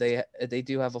 I mean, they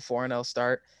do have a 4-0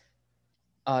 start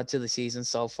to the season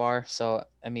so far. So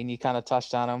I mean, you kind of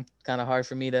touched on them. Kind of hard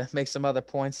for me to make some other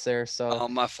points there. So Oh,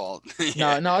 my fault.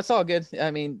 Yeah. no, it's all good.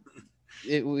 I mean,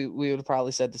 we would have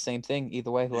probably said the same thing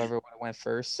either way. Whoever would have went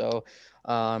first. So,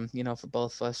 for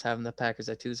both of us, having the Packers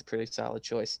at 2 is a pretty solid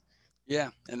choice. Yeah,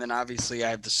 and then obviously I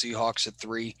have the Seahawks at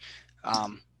 3.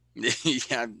 Um,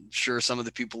 yeah, I'm sure some of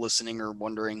the people listening are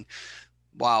wondering,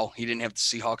 wow, he didn't have the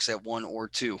Seahawks at 1 or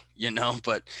 2,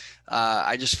 but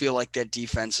I just feel like that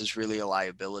defense is really a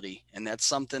liability. And that's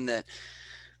something that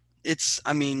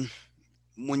I mean,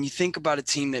 when you think about a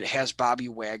team that has Bobby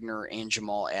Wagner and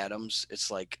Jamal Adams,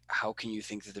 it's like, how can you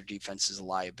think that their defense is a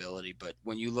liability? But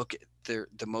when you look at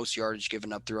the most yardage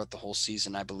given up throughout the whole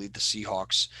season, I believe the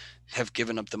Seahawks have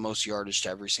given up the most yardage to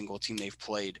every single team they've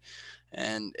played,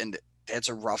 and that's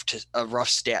a rough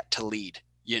stat to lead.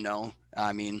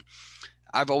 I mean,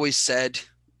 I've always said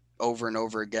over and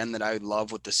over again that I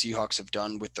love what the Seahawks have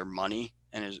done with their money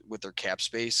and with their cap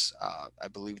space. I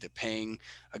believe that paying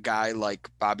a guy like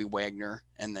Bobby Wagner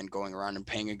and then going around and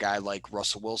paying a guy like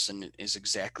Russell Wilson is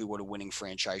exactly what a winning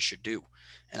franchise should do.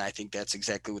 And I think that's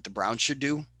exactly what the Browns should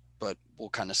do. But we'll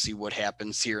kind of see what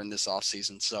happens here in this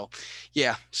offseason. So,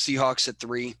 yeah, Seahawks at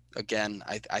 3. Again,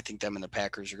 I think them and the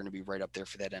Packers are going to be right up there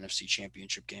for that NFC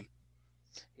Championship game.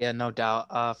 Yeah, no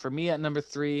doubt. For me at number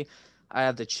 3, I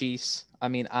have the Chiefs. I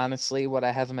mean, honestly, what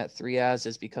I have them at 3 as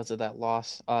is because of that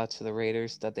loss to the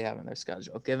Raiders that they have in their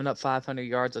schedule. Giving up 500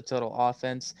 yards of total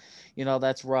offense,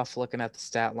 that's rough looking at the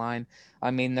stat line.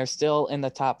 I mean, they're still in the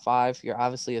top 5. You're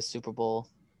obviously a Super Bowl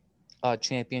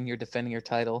champion. You're defending your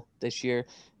title this year,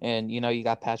 and you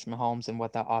got Patrick Mahomes and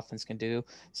what that offense can do.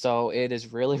 So it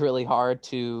is really, really hard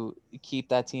to keep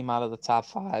that team out of the top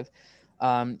 5.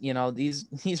 These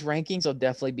rankings will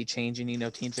definitely be changing.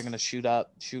 Teams are going to shoot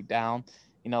up, shoot down,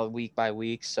 week by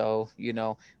week. So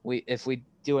if we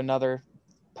do another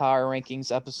power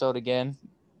rankings episode again,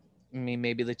 I mean,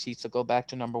 maybe the Chiefs will go back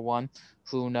to number 1.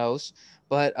 Who knows?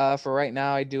 But for right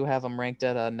now, I do have them ranked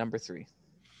at number 3.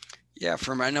 Yeah,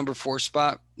 for my number 4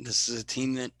 spot, this is a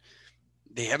team that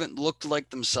they haven't looked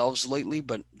like themselves lately,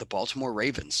 but the Baltimore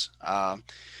Ravens.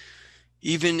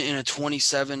 Even in a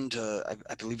 27 to,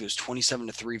 I believe it was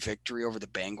 27-3 victory over the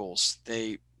Bengals,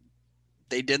 they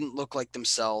didn't look like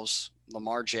themselves.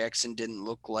 Lamar Jackson didn't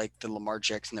look like the Lamar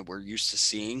Jackson that we're used to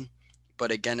seeing.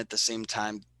 But again, at the same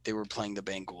time, they were playing the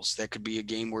Bengals. That could be a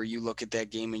game where you look at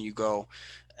that game and you go,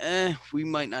 we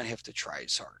might not have to try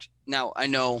as hard. Now, I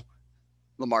know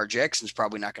Lamar Jackson's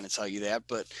probably not going to tell you that,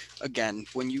 but again,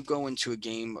 when you go into a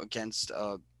game against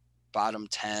a bottom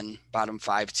 10, bottom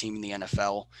 5 team in the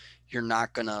NFL, you're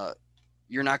not going to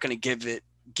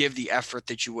give the effort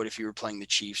that you would if you were playing the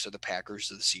Chiefs or the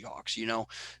Packers or the Seahawks.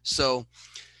 So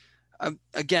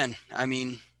again, I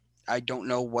mean, I don't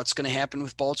know what's going to happen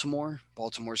with Baltimore.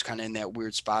 Baltimore's kind of in that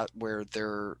weird spot where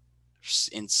they're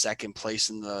in second place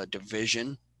in the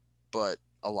division, but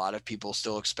a lot of people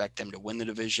still expect them to win the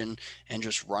division and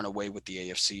just run away with the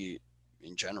AFC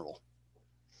in general.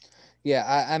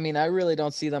 Yeah, I mean, I really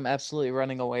don't see them absolutely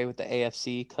running away with the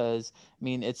AFC because, I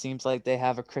mean, it seems like they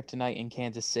have a kryptonite in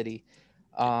Kansas City.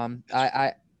 Yeah, Um, that's I,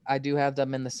 right. I, I do have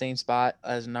them in the same spot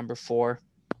as number 4.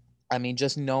 I mean,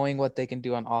 just knowing what they can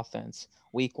do on offense,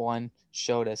 week 1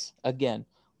 showed us again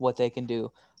what they can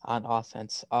do on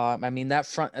offense. I mean, that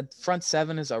front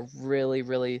 7 is a really,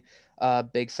 really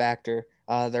big factor.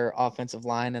 Their offensive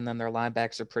line and then their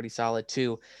linebacks are pretty solid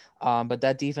too. But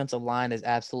that defensive line is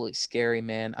absolutely scary,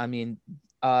 man. I mean,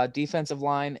 defensive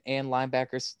line and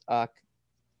linebackers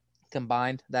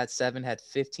combined, that 7 had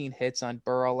 15 hits on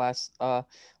Burrow last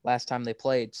time they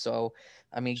played. So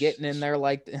I mean, getting in Jesus. there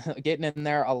like getting in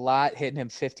there a lot, hitting him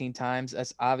 15 times,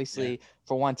 that's Yeah. obviously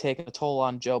for one taking a toll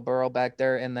on Joe Burrow back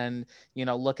there. And then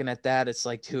looking at that, it's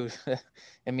like, dude,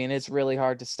 I mean, it's really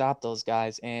hard to stop those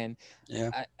guys. And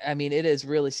Yeah. I mean, it is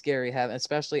really scary having,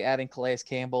 especially adding Calais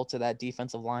Campbell to that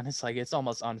defensive line. It's like it's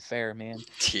almost unfair, man.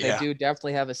 They Yeah. do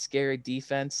definitely have a scary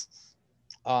defense.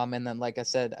 And then, like I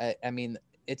said, I mean,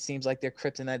 it seems like their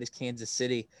kryptonite is Kansas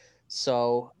City.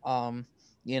 So,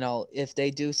 if they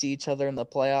do see each other in the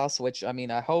playoffs, which I mean,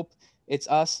 I hope it's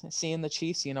us seeing the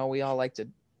Chiefs. We all like to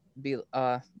be,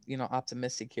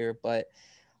 optimistic here, but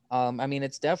I mean,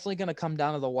 it's definitely going to come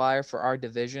down to the wire for our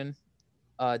division.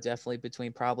 Definitely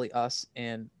between probably us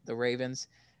and the Ravens.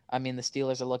 I mean, the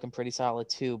Steelers are looking pretty solid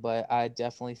too, but I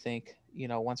definitely think,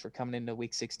 once we're coming into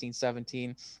week 16,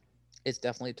 17, it's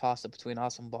definitely a toss up between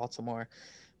us and Baltimore.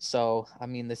 So, I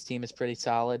mean, this team is pretty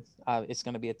solid. It's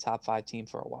going to be a top 5 team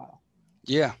for a while.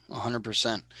 Yeah.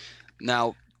 100%.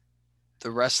 Now,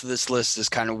 the rest of this list is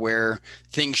kind of where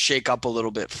things shake up a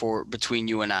little bit for between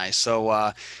you and I.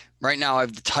 So right now I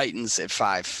have the Titans at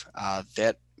 5.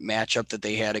 That matchup that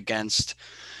they had against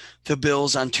the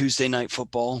Bills on Tuesday Night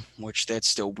Football, which that's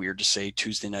still weird to say,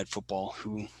 Tuesday Night Football.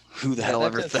 Who the Yeah, hell that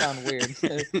ever does thought sound weird.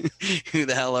 who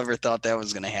the hell ever thought that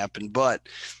was going to happen? But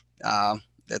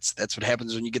that's what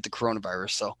happens when you get the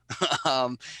coronavirus.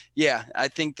 So yeah, I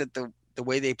think that the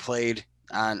way they played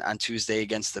on Tuesday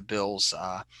against the Bills,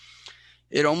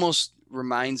 it almost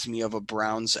reminds me of a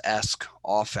Browns-esque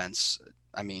offense.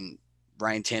 I mean,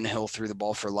 Ryan Tannehill threw the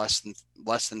ball for less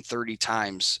than 30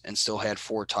 times and still had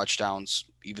 4 touchdowns,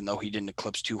 even though he didn't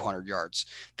eclipse 200 yards.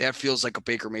 That feels like a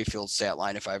Baker Mayfield stat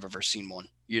line if I've ever seen one.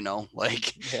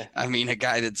 Like, Yeah. I mean, a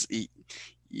guy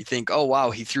you think, oh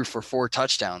wow, he threw for 4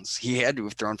 touchdowns. He had to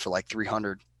have thrown for like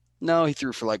 300. No, he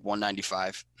threw for like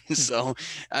 195. So,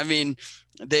 I mean,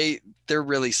 they're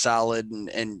really solid,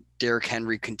 and Derrick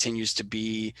Henry continues to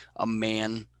be a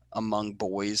man among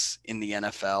boys in the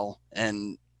NFL.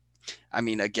 And I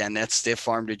mean, again, that stiff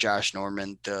arm to Josh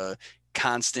Norman, the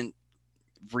constant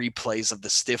replays of the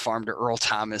stiff arm to Earl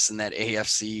Thomas in that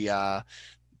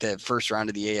the first round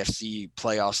of the AFC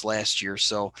playoffs last year.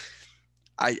 So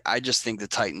I just think the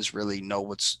Titans really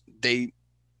know they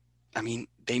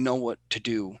know what to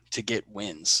do to get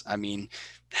wins. I mean,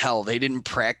 hell, they didn't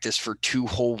practice for 2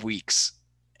 whole weeks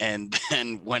and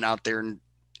then went out there and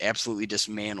absolutely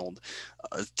dismantled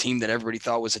a team that everybody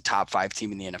thought was a top 5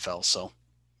 team in the NFL. So,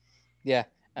 Yeah,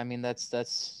 I mean that's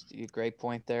a great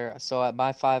point there. So at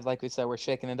my 5, like we said, we're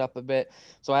shaking it up a bit.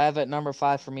 So I have at number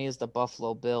 5 for me is the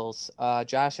Buffalo Bills.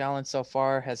 Josh Allen so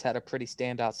far has had a pretty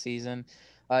standout season.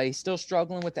 He's still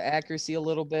struggling with the accuracy a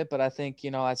little bit, but I think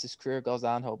as his career goes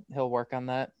on, he'll work on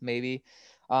that maybe.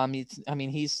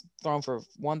 He's thrown for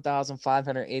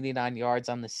 1,589 yards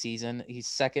on the season. He's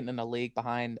second in the league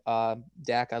behind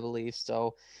Dak, I believe.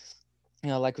 So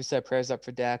like we said, prayers up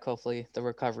for Dak. Hopefully the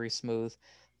recovery's smooth.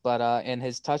 But and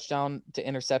his touchdown to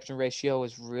interception ratio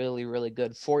is really, really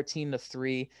good,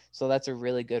 14-3. So that's a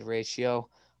really good ratio.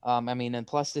 And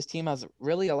plus this team has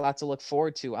really a lot to look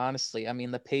forward to, honestly. I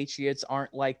mean, the Patriots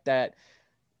aren't like that,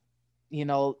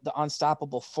 the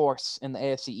unstoppable force in the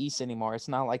AFC East anymore. It's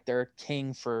not like they're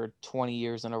king for 20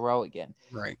 years in a row again.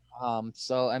 right.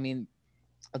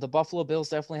 The Buffalo Bills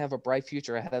definitely have a bright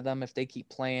future ahead of them if they keep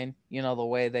playing, the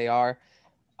way they are.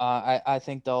 I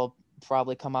think they'll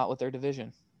probably come out with their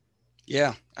division.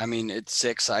 Yeah, I mean, it's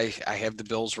 6. I have the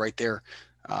Bills right there.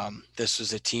 This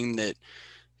is a team that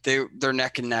they're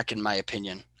neck and neck in my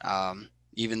opinion.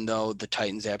 Even though the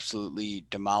Titans absolutely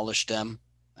demolished them,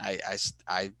 I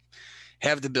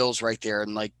have the Bills right there.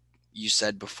 And like you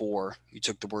said before, you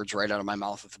took the words right out of my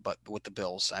mouth with the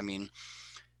Bills. I mean,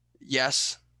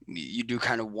 yes, you do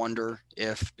kind of wonder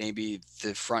if maybe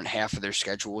the front half of their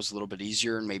schedule was a little bit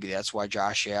easier, and maybe that's why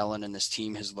Josh Allen and this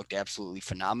team has looked absolutely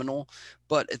phenomenal.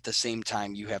 But at the same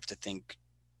time, you have to think,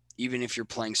 even if you're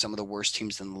playing some of the worst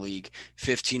teams in the league,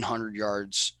 1,500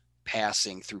 yards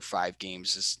passing through 5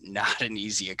 games is not an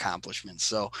easy accomplishment.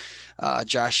 So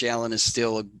Josh Allen is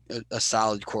still a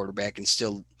solid quarterback and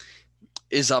still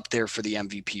is up there for the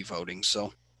MVP voting.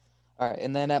 So All right,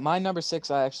 and then at my number 6,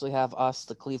 I actually have us,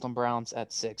 the Cleveland Browns,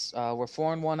 at 6. We're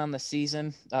 4-1 on the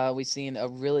season. We've seen a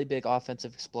really big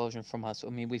offensive explosion from us. I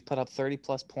mean, we've put up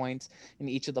 30+ points in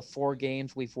each of the 4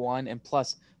 games we've won, and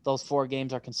plus those 4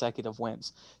 games are consecutive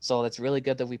wins. So that's really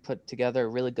good that we put together a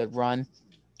really good run.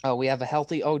 We have a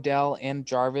healthy Odell and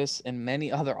Jarvis and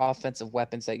many other offensive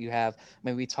weapons that you have. I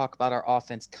mean, we talk about our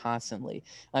offense constantly.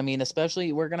 I mean,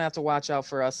 especially we're going to have to watch out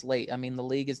for us late. I mean, the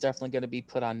league is definitely going to be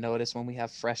put on notice when we have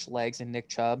fresh legs and Nick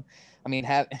Chubb. I mean,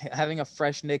 having a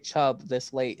fresh Nick Chubb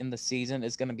this late in the season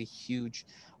is going to be huge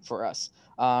for us.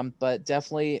 But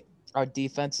definitely our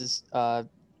defense is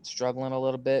struggling a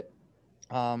little bit.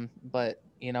 But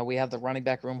we have the running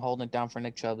back room holding it down for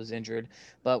Nick Chubb is injured,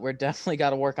 but we're definitely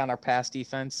got to work on our pass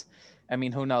defense. I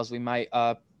mean, who knows? We might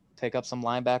pick up some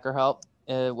linebacker help.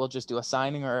 We'll just do a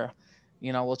signing, or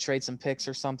we'll trade some picks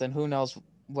or something. Who knows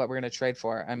what we're gonna trade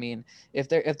for? I mean, if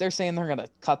they're saying they're gonna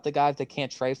cut the guy if they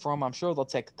can't trade for him, I'm sure they'll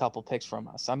take a couple picks from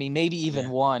us. I mean, maybe even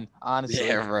yeah, one. Honestly,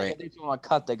 yeah, right, if they just want to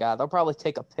cut the guy, they'll probably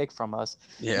take a pick from us.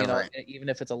 yeah, right. Even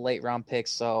if it's a late round pick.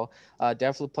 So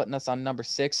definitely putting us on number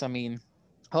 6. I mean,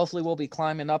 hopefully we'll be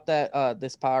climbing up that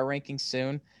this power ranking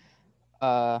soon.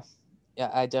 Uh,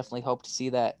 yeah, I definitely hope to see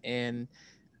that. And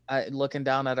looking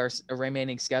down at our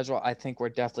remaining schedule, I think we're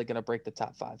definitely going to break the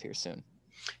top 5 here soon.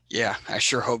 Yeah, I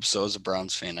sure hope so. As a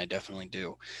Browns fan, I definitely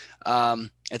do.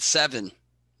 At 7,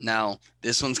 now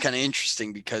this one's kind of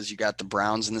interesting because you got the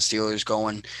Browns and the Steelers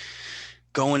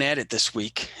going at it this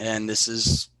week, and this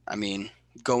is, I mean,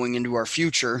 going into our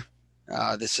future.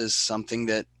 This is something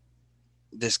that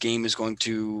this game is going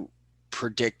to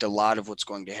predict a lot of what's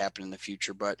going to happen in the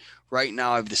future. But right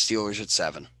now, I have the Steelers at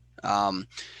 7. Um,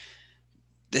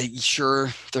 sure,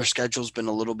 their schedule's been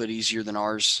a little bit easier than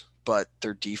ours, but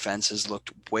their defense has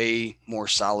looked way more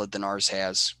solid than ours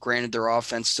has. Granted, their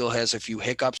offense still has a few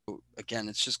hiccups. Again,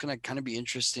 it's just going to kind of be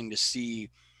interesting to see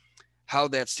how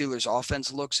that Steelers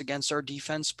offense looks against our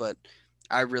defense, but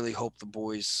I really hope the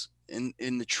boys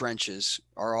in the trenches,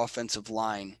 our offensive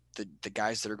line, the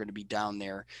guys that are going to be down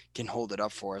there can hold it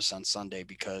up for us on Sunday,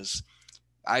 because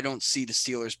I don't see the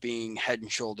Steelers being head and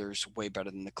shoulders way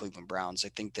better than the Cleveland Browns. I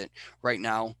think that right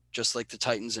now, just like the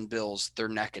Titans and Bills, they're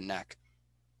neck and neck.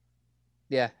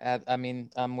 Yeah, I mean,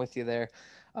 I'm with you there.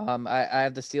 I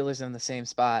have the Steelers in the same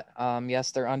spot.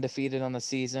 Yes, they're undefeated on the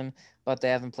season, but they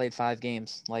haven't played 5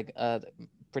 games like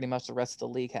pretty much the rest of the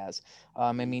league has.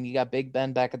 I mean, you got Big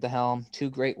Ben back at the helm, two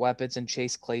great weapons, and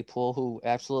Chase Claypool, who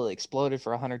absolutely exploded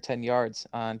for 110 yards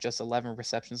on just 11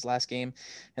 receptions last game,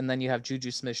 and then you have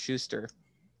Juju Smith-Schuster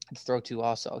to throw to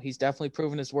also. He's definitely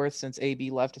proven his worth since AB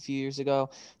left a few years ago.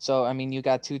 So, I mean, you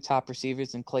got two top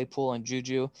receivers in Claypool and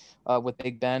Juju with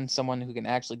Big Ben, someone who can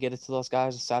actually get it to those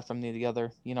guys aside from the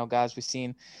other, guys we've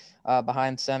seen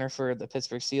behind center for the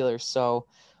Pittsburgh Steelers. So,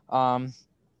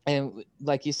 and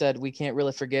like you said, we can't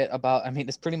really forget about, I mean,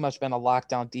 it's pretty much been a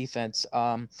lockdown defense.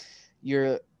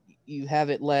 You're, you have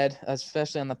it led,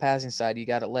 especially on the passing side. You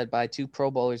got it led by two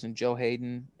Pro Bowlers and Joe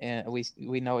Hayden, and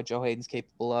we know what Joe Hayden's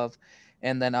capable of,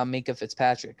 and then Minka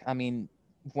Fitzpatrick. I mean,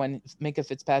 when Minka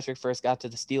Fitzpatrick first got to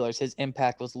the Steelers, his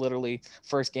impact was literally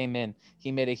first game in.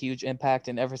 He made a huge impact,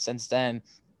 and ever since then,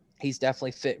 he's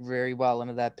definitely fit very well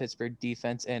into that Pittsburgh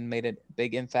defense and made a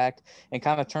big impact and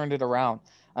kind of turned it around.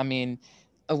 I mean,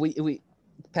 we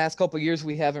past couple years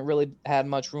we haven't really had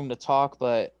much room to talk,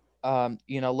 but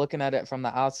looking at it from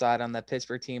the outside on the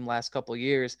Pittsburgh team last couple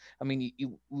years, I mean,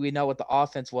 we know what the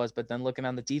offense was, but then looking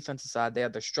on the defensive side, they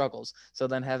had their struggles. So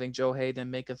then having Joe Hayden,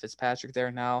 Minka Fitzpatrick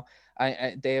there now,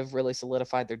 they have really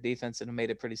solidified their defense and made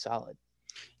it pretty solid.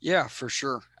 Yeah, for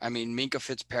sure. I mean, Minka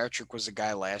Fitzpatrick was a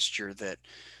guy last year that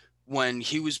when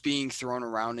he was being thrown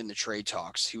around in the trade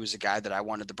talks, he was a guy that I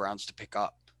wanted the Browns to pick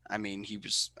up. I mean, he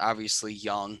was obviously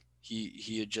young.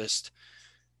 He had just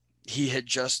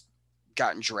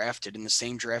gotten drafted in the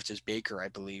same draft as Baker, I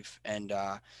believe. And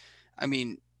I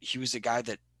mean, he was a guy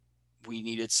that we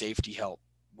needed safety help.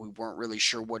 We weren't really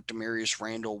sure what Demarius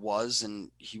Randall was,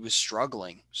 and he was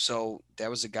struggling. So that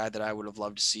was a guy that I would have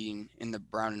loved to see in the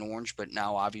brown and orange. But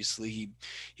now, obviously,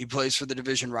 he plays for the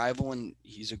division rival, and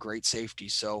he's a great safety.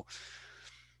 So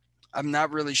I'm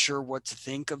not really sure what to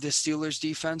think of the Steelers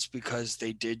defense, because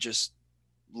they did just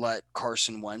let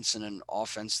Carson Wentz in an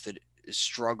offense that is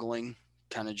struggling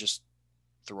kind of just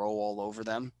throw all over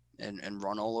them and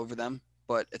run all over them.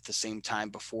 But at the same time,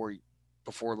 before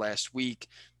last week,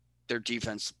 their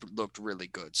defense looked really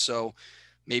good. So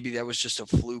maybe that was just a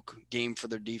fluke game for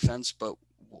their defense, but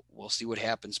we'll see what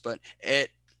happens. But at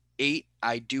 8,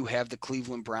 I do have the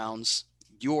Cleveland Browns.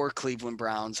 Your Cleveland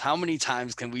Browns. How many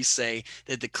times can we say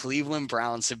that the Cleveland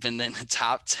Browns have been in the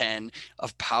top 10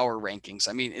 of power rankings?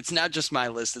 I mean, it's not just my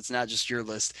list. It's not just your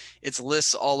list. It's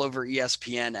lists all over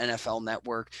ESPN, NFL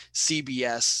Network,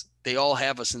 CBS. They all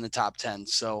have us in the top 10.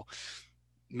 So,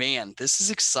 man, this is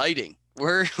exciting.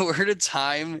 We're at a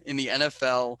time in the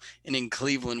NFL and in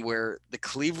Cleveland where the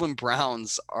Cleveland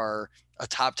Browns are a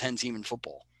top 10 team in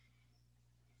football.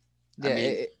 I Yeah,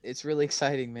 mean, it's really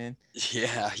exciting, man.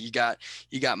 yeah, you got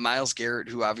Myles Garrett,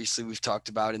 who obviously we've talked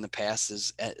about in the past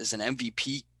as an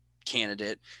MVP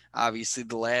candidate. Obviously,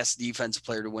 the last defensive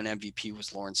player to win MVP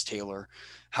was Lawrence Taylor,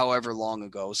 however long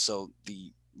ago. So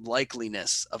the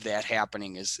likeliness of that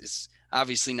happening is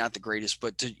obviously not the greatest.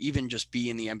 But to even just be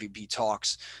in the MVP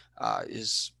talks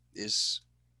is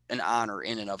an honor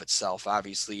in and of itself.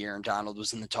 Obviously, Aaron Donald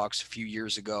was in the talks a few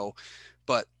years ago,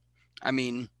 but I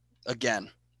mean, again,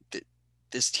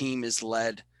 this team is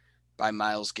led by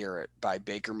Myles Garrett, by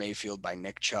Baker Mayfield, by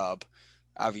Nick Chubb.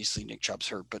 Obviously, Nick Chubb's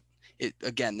hurt, but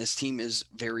again, this team is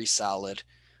very solid.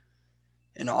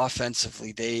 And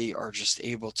offensively, they are just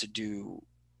able to do,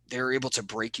 they're able to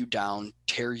break you down,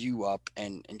 tear you up,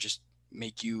 and just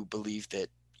make you believe that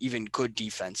even good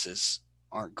defenses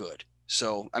aren't good.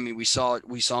 So, I mean, we saw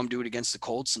them do it against the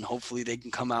Colts, and hopefully they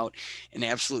can come out and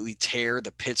absolutely tear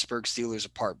the Pittsburgh Steelers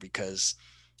apart, because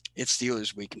it's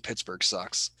Steelers week and Pittsburgh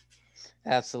sucks.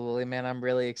 Absolutely, man. I'm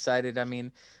really excited. I mean,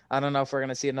 I don't know if we're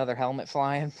gonna see another helmet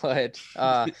flying, but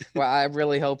well, I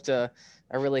really hope to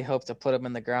put him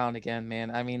in the ground again,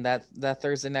 man. I mean that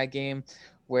Thursday night game,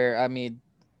 where I mean,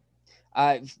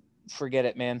 I forget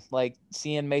it, man. Like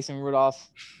seeing Mason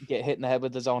Rudolph get hit in the head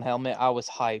with his own helmet, I was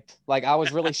hyped. Like I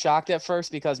was really shocked at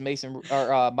first because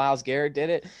Myles Garrett did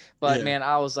it, but Yeah. man,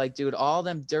 I was like, dude, all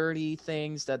them dirty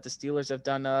things that the Steelers have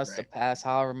done to us the Right. past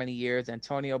however many years,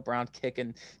 Antonio Brown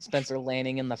kicking Spencer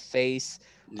Lanning in the face.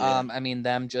 Yeah. I mean,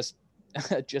 them just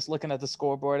just looking at the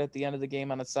scoreboard at the end of the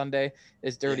game on a Sunday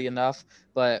is Yeah. dirty enough,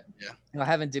 but Yeah.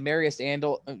 having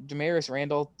Demarius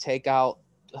Randall take out,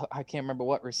 I can't remember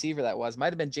what receiver that was.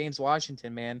 Might have been James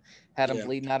Washington, man. Had him Yeah.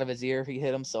 bleeding out of his ear. He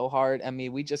hit him so hard. I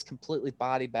mean, we just completely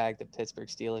body bagged the Pittsburgh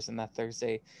Steelers in that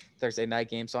Thursday night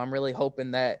game. So I'm really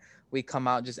hoping that we come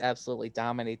out and just absolutely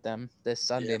dominate them this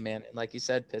Sunday, Yeah. man. And like you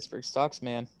said, Pittsburgh sucks,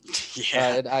 man.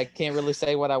 Yeah. I can't really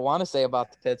say what I want to say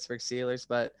about the Pittsburgh Steelers,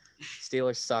 but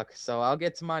Steelers suck. So I'll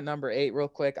get to my number 8 real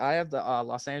quick. I have the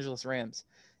Los Angeles Rams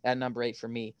at number 8 for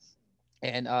me.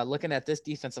 And looking at this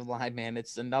defensive line, man,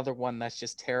 it's another one that's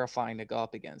just terrifying to go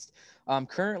up against.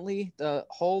 Currently, the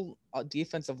whole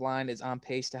defensive line is on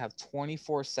pace to have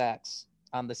 24 sacks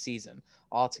on the season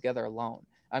altogether alone.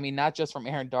 I mean, not just from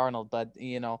Aaron Darnold, but,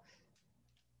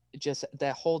 just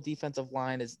that whole defensive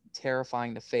line is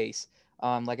terrifying to face.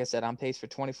 Like I said, on pace for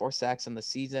 24 sacks in the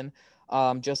season,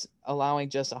 just allowing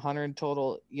just 100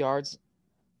 total yards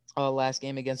last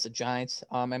game against the Giants.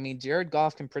 I mean, Jared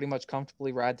Goff can pretty much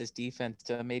comfortably ride this defense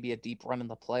to maybe a deep run in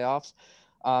the playoffs.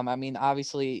 I mean,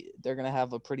 obviously they're going to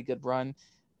have a pretty good run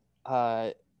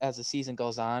uh, as the season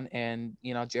goes on, and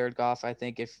Jared Goff. I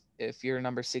think if you're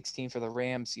number 16 for the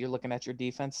Rams, you're looking at your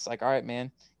defense. It's like, all right,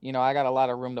 man, I got a lot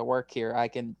of room to work here. I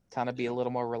can kind of be a Yeah.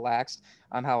 little more relaxed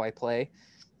on how I play.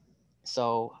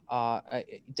 So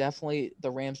definitely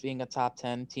the Rams being a top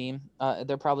 10 team,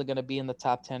 they're probably going to be in the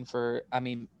top 10 for, I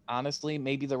mean, honestly,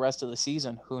 maybe the rest of the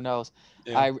season. Who knows?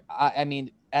 Yeah. I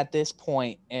mean, at this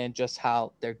point, and just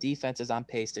how their defense is on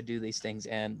pace to do these things,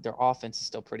 and their offense is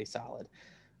still pretty solid.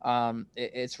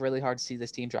 It's really hard to see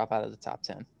this team drop out of the top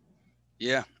 10.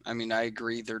 Yeah, I mean, I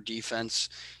agree. Their defense,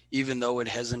 even though it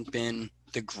hasn't been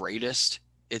the greatest,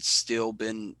 it's still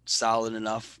been solid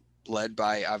enough, led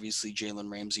by obviously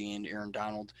Jalen Ramsey and Aaron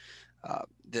Donald.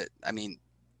 That I mean,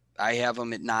 I have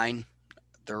them at 9.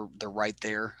 They're right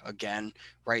there again,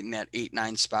 right in that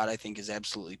 8-9 spot. I think is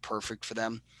absolutely perfect for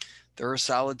them. They're a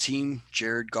solid team.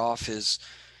 Jared Goff is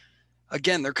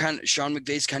again. They're kind of Sean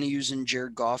McVay's kind of using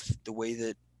Jared Goff the way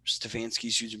that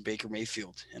Stefanski's using Baker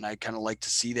Mayfield. And I kind of like to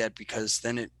see that because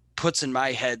then it puts in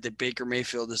my head that Baker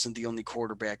Mayfield isn't the only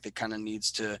quarterback that kind of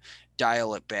needs to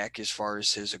dial it back as far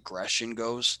as his aggression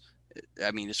goes.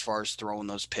 I mean, as far as throwing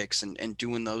those picks and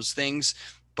doing those things.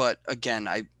 But again,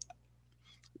 I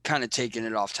kind of taking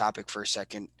it off topic for a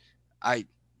second. I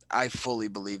I fully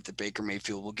believe that Baker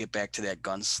Mayfield will get back to that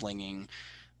gunslinging,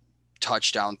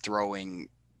 touchdown throwing,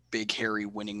 big hairy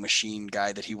winning machine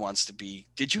guy that he wants to be.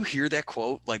 Did you hear that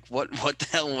quote? Like what the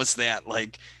hell was that?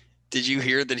 Like did you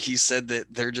hear that he said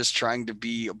that they're just trying to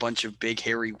be a bunch of big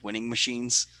hairy winning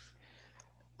machines?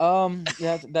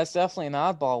 Yeah, that's definitely an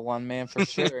oddball one, man, for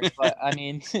sure. But I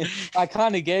mean, I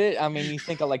kind of get it. I mean, you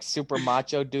think of like super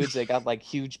macho dudes that got like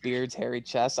huge beards, hairy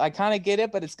chests. I kind of get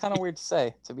it, but it's kind of weird to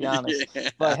say, to be honest. Yeah.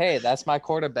 But hey, that's my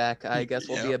quarterback. I guess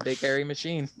we'll be Yeah. a big hairy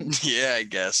machine. Yeah, I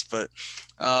guess. But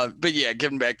yeah,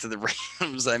 getting back to the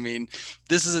Rams, I mean,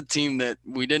 this is a team that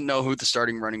we didn't know who the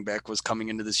starting running back was coming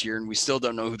into this year, and we still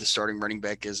don't know who the starting running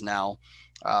back is now.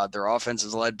 Their offense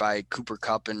is led by Cooper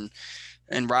Kupp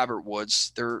and Robert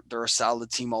Woods. They're a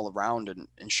solid team all around,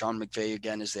 and Sean McVay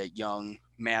again is that young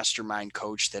mastermind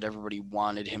coach that everybody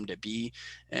wanted him to be,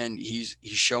 and he's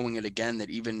showing it again that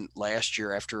even last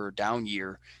year after a down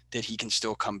year that he can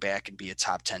still come back and be a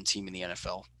top 10 team in the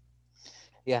NFL.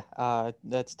 Yeah,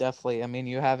 that's definitely. I mean,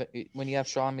 when you have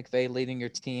Sean McVay leading your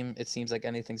team, it seems like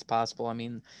anything's possible. I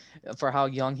mean, for how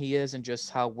young he is and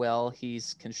just how well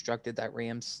he's constructed that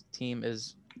Rams team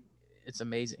it's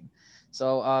amazing.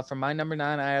 So for my number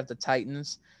 9, I have the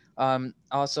Titans.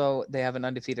 Also, they have an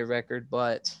undefeated record,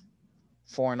 but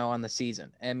 4-0 on the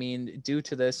season. I mean, due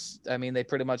to this, I mean, they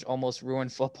pretty much almost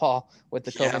ruined football with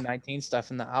the Yeah, COVID-19 stuff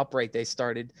and the outbreak they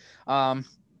started. Um,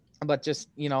 but just,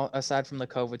 aside from the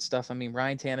COVID stuff, I mean,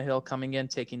 Ryan Tannehill coming in,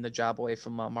 taking the job away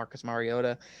from Marcus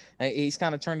Mariota, he's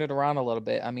kind of turned it around a little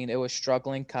bit. I mean, it was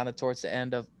struggling kind of towards the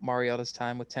end of Mariota's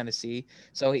time with Tennessee.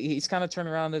 So he's kind of turned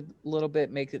around a little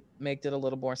bit, make it a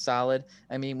little more solid.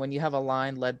 I mean, when you have a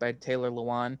line led by Taylor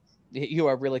Lewan, you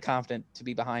are really confident to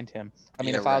be behind him. I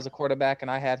mean, yeah, if I right. was a quarterback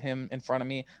and I had him in front of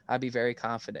me, I'd be very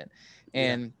confident. Yeah,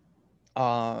 And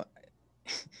uh,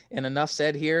 and enough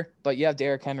said here, but you have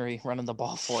Derrick Henry running the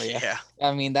ball for you. yeah,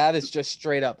 I mean, that is just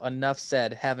straight up enough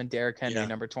said having Derrick Henry, yeah,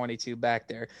 number 22, back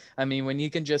there. I mean, when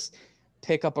you can just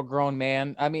pick up a grown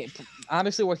man. I mean,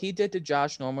 honestly, what he did to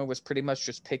Josh Norman was pretty much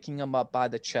just picking him up by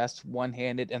the chest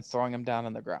one-handed and throwing him down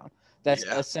on the ground. That's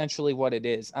Yeah. essentially what it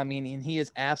is. I mean, and he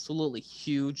is absolutely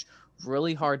huge,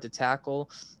 really hard to tackle.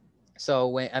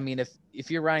 So if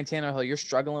you're Ryan Tannehill, you're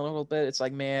struggling a little bit. It's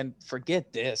like, man,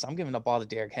 forget this. I'm giving the ball to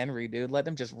Derrick Henry, dude. Let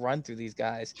them just run through these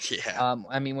guys. Yeah.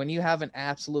 I mean, when you have an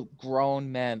absolute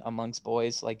grown men amongst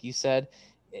boys, like you said,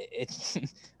 it's,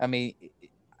 I mean,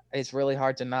 it's really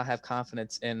hard to not have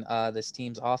confidence in this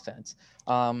team's offense.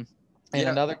 And Yeah.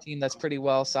 another team that's pretty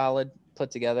well solid put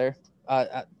together.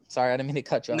 Sorry, I didn't mean to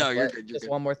cut you No, off, you're but good. You're just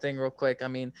good. one more thing, real quick. I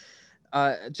mean,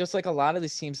 just like a lot of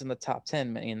these teams in the top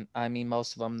 10, I mean,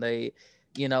 most of them, they're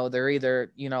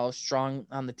either, strong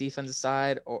on the defensive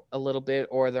side or a little bit,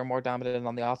 or they're more dominant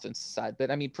on the offensive side.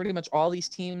 But I mean, pretty much all these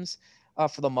teams,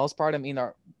 for the most part, I mean,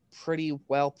 are pretty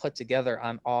well put together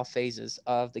on all phases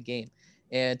of the game.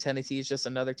 And Tennessee is just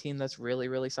another team that's really,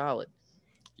 really solid.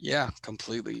 Yeah,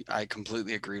 completely. I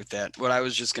completely agree with that. What I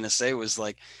was just going to say was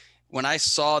like, when I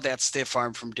saw that stiff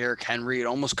arm from Derrick Henry, it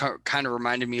almost kind of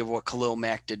reminded me of what Khalil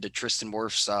Mack did to Tristan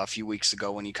Wirfs a few weeks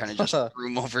ago when he kind of just threw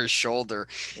him over his shoulder.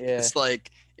 Yeah. It's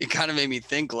like, it kind of made me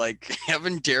think like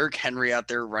having Derrick Henry out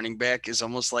there running back is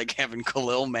almost like having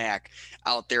Khalil Mack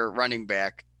out there running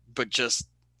back, but just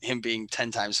him being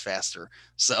 10 times faster.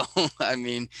 So, I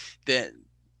mean, that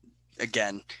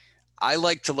again, I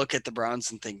like to look at the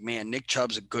Browns and think, man, Nick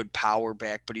Chubb's a good power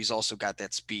back, but he's also got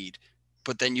that speed.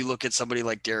 But then you look at somebody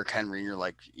like Derrick Henry and you're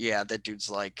like, yeah, that dude's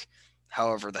like,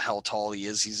 however the hell tall he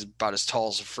is, he's about as tall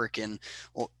as a freaking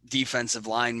defensive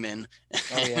lineman Oh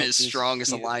and yeah, as he's strong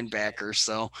as a huge. linebacker.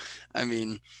 So, I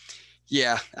mean,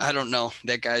 yeah, I don't know.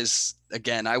 That guy's,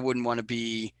 again, I wouldn't want to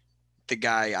be the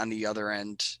guy on the other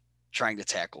end trying to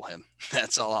tackle him.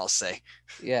 That's all I'll say.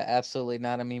 Yeah, absolutely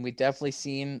not. I mean, we definitely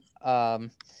seen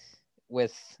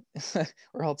with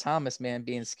Earl Thomas, man,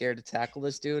 being scared to tackle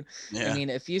this dude. I Yeah, mean,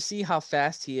 if you see how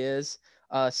fast he is,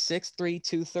 6'3",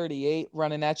 238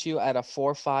 running at you at a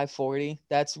 4.5 40,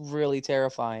 that's really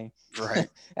terrifying. right, right.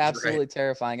 Absolutely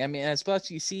terrifying. I mean,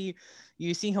 especially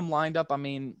you see him lined up, I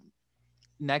mean,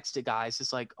 next to guys,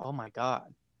 it's like, oh my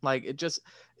God. Like it just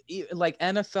like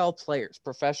NFL players,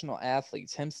 professional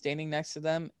athletes, him standing next to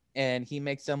them and he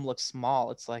makes them look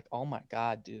small. It's like, oh my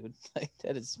God, dude. Like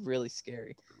that is really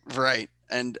scary. Right.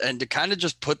 And to kind of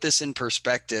just put this in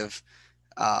perspective,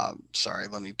 sorry,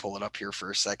 let me pull it up here for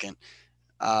a second.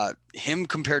 Him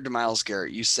compared to Miles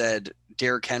Garrett, you said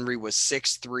Derrick Henry was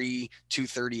 6'3",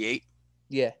 238.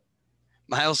 Yeah.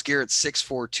 Miles Garrett's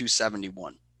 6'4",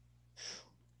 271.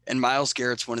 And Miles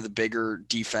Garrett's one of the bigger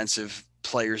defensive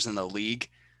players in the league.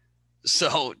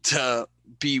 So to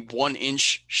be 1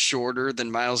 inch shorter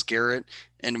than Miles Garrett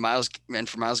and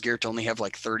for Miles Garrett to only have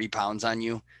like 30 pounds on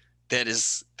you,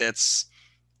 that's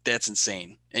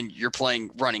insane. And you're playing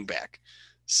running back.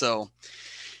 So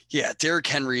yeah, Derrick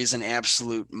Henry is an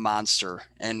absolute monster.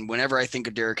 And whenever I think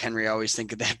of Derrick Henry, I always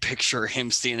think of that picture of him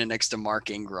standing next to Mark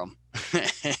Ingram.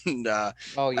 and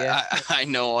Oh yeah. I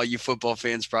know all you football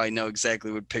fans probably know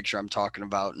exactly what picture I'm talking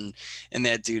about. And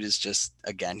that dude is just,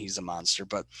 again, he's a monster.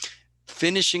 But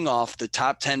finishing off the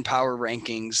top 10 power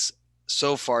rankings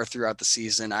so far throughout the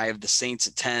season, I have the Saints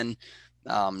at 10.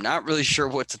 Not really sure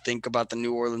what to think about the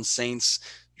New Orleans Saints.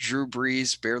 Drew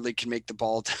Brees barely can make the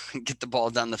ball get the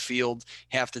ball down the field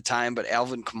half the time, but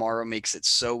Alvin Kamara makes it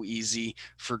so easy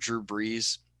for Drew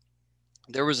Brees.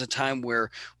 There was a time where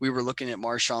we were looking at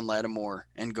Marshawn Lattimore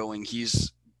and going,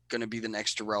 he's going to be the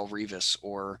next Darrelle Revis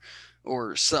or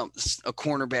some a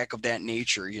cornerback of that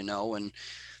nature, you know. And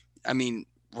I mean,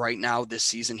 right now this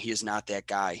season he is not that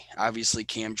guy. Obviously,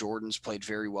 Cam Jordan's played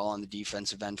very well on the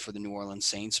defensive end for the New Orleans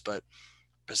Saints, but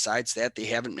besides that, they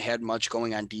haven't had much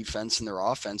going on defense, and their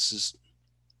offense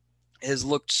has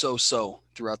looked so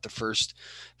throughout the first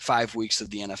 5 weeks of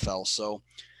the NFL. So,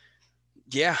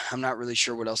 yeah, I'm not really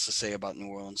sure what else to say about New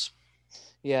Orleans.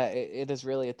 Yeah, it is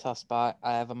really a tough spot.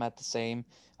 I have them at the same.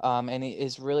 And it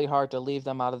is really hard to leave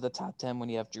them out of the top 10 when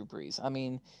you have Drew Brees. I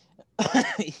mean,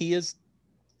 he is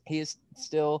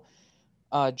still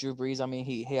Drew Brees. I mean,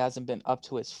 he hasn't been up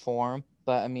to his form,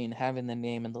 but I mean, having the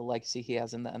name and the legacy he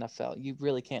has in the NFL, you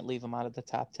really can't leave him out of the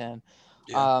top 10.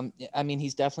 Yeah, I mean,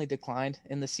 he's definitely declined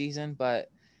in the season, but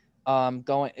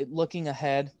looking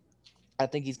ahead, I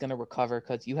think he's going to recover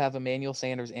because you have Emmanuel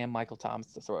Sanders and Michael Thomas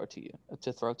to throw to.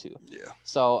 yeah,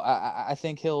 So I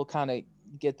think he'll kind of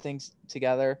get things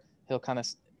together. He'll kind of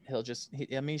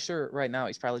I mean, sure, right now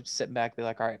he's probably just sitting back, be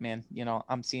like, all right, man,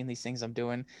 I'm seeing these things I'm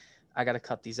doing. I got to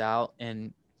cut these out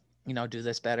and do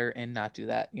this better and not do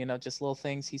that. Just little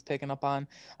things he's picking up on.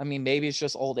 I mean, maybe it's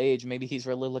just old age. Maybe he's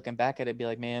really looking back at it, be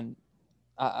like, man,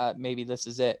 maybe this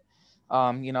is it.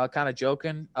 Kind of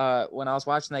joking. When I was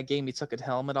watching that game, he took his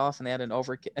helmet off and they had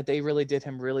they really did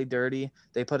him really dirty.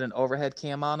 They put an overhead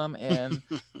cam on him, and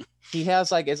he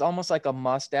has like, it's almost like a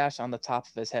mustache on the top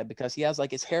of his head, because he has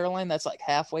like his hairline that's like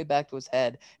halfway back to his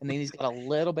head, and then he's got a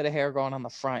little bit of hair growing on the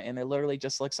front, and it literally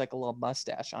just looks like a little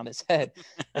mustache on his head.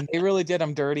 And they really did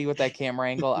him dirty with that camera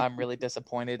angle. I'm really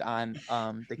disappointed on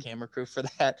the camera crew for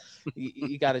that.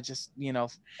 You got to just,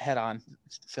 head on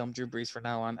film Drew Brees from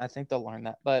now on. I think they'll learn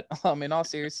that. But in all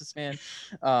seriousness, man,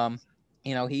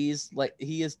 he is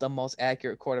the most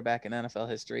accurate quarterback in NFL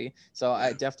history. So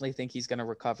I definitely think he's going to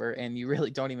recover. And you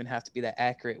really don't even have to be that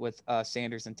accurate with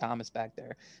Sanders and Thomas back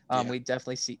there. We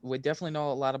definitely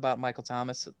know a lot about Michael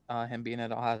Thomas, him being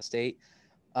at Ohio State.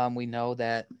 We know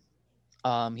that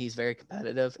he's very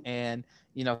competitive, and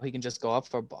he can just go up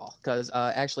for a ball, because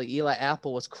actually Eli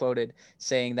Apple was quoted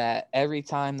saying that every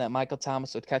time that Michael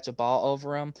Thomas would catch a ball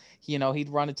over him, he'd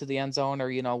run it to the end zone,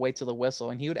 or wait till the whistle,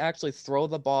 and he would actually throw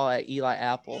the ball at Eli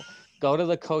Apple, go to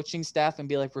the coaching staff and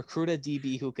be like, recruit a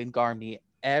DB who can guard me.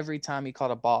 Every time he caught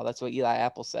a ball, that's what Eli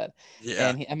Apple said.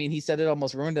 Yeah. And he said it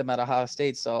almost ruined him at Ohio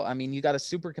State. So you got a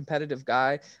super competitive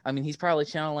guy. He's probably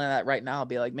channeling that right now.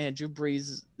 Be like, man, Drew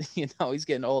Brees, he's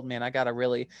getting old, man. I gotta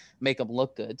really make him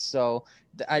look good. So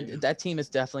that team is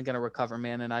definitely gonna recover,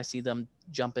 man. And I see them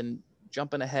jumping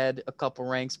ahead a couple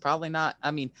ranks. Probably not.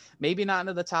 Maybe not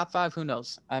into the top 5. Who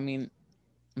knows?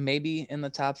 Maybe in the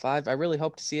top 5. I really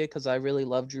hope to see it, because I really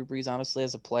love Drew Brees, honestly,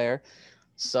 as a player.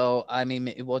 So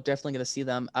we're definitely gonna see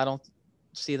them. I don't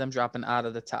see them dropping out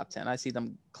of the top 10. I see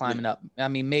them climbing up.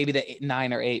 Maybe the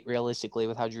 9 or 8 realistically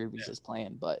with how Drew Brees is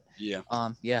playing. But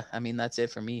that's it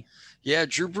for me. Yeah,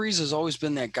 Drew Brees has always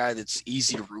been that guy that's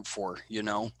easy to root for.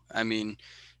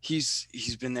 He's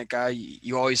been that guy.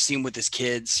 You always see him with his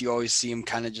kids. You always see him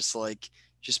kind of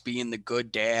just being the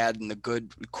good dad and the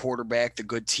good quarterback, the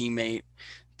good teammate.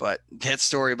 But that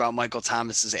story about Michael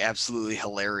Thomas is absolutely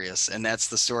hilarious. And that's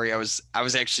the story I was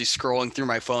actually scrolling through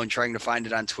my phone trying to find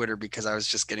it on Twitter, because I was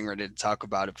just getting ready to talk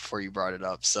about it before you brought it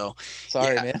up. So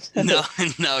sorry, man.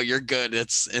 No, you're good.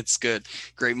 It's good.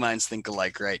 Great minds think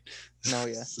alike, right? No,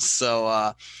 yeah.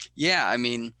 So,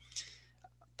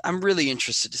 I'm really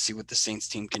interested to see what the Saints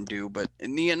team can do, but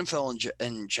in the NFL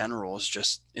in general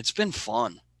it's been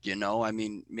fun.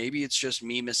 Maybe it's just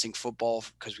me missing football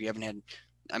because we haven't had,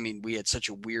 we had such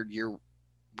a weird year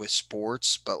with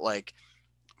sports, but like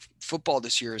football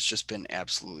this year has just been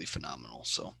absolutely phenomenal.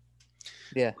 So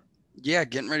yeah,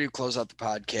 getting ready to close out the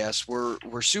podcast.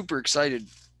 We're super excited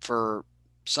for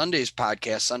Sunday's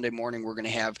podcast. Sunday morning, we're going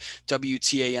to have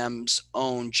WTAM's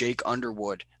own Jake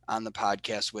Underwood on the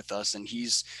podcast with us. And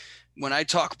when I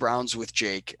talk Browns with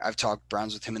Jake, I've talked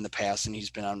Browns with him in the past, and he's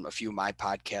been on a few of my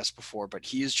podcasts before, but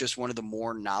he is just one of the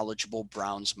more knowledgeable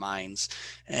Browns minds.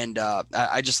 And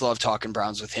I just love talking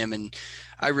Browns with him. And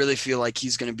I really feel like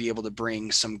he's going to be able to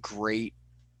bring some great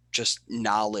just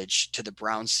knowledge to the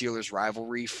Browns-Steelers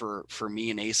rivalry for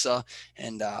me and Asa.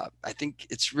 And I think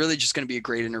it's really just going to be a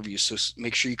great interview. So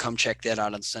make sure you come check that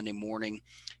out on Sunday morning.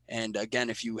 And again,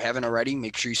 if you haven't already,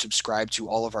 make sure you subscribe to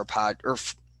all of our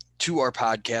to our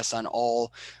podcast on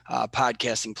all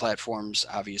podcasting platforms,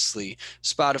 obviously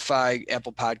Spotify,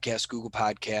 Apple Podcasts, Google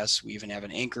Podcasts. We even have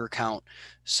an Anchor account.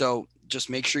 So just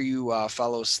make sure you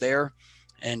follow us there.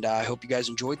 And I hope you guys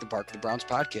enjoyed the Bark of the Browns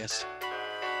podcast.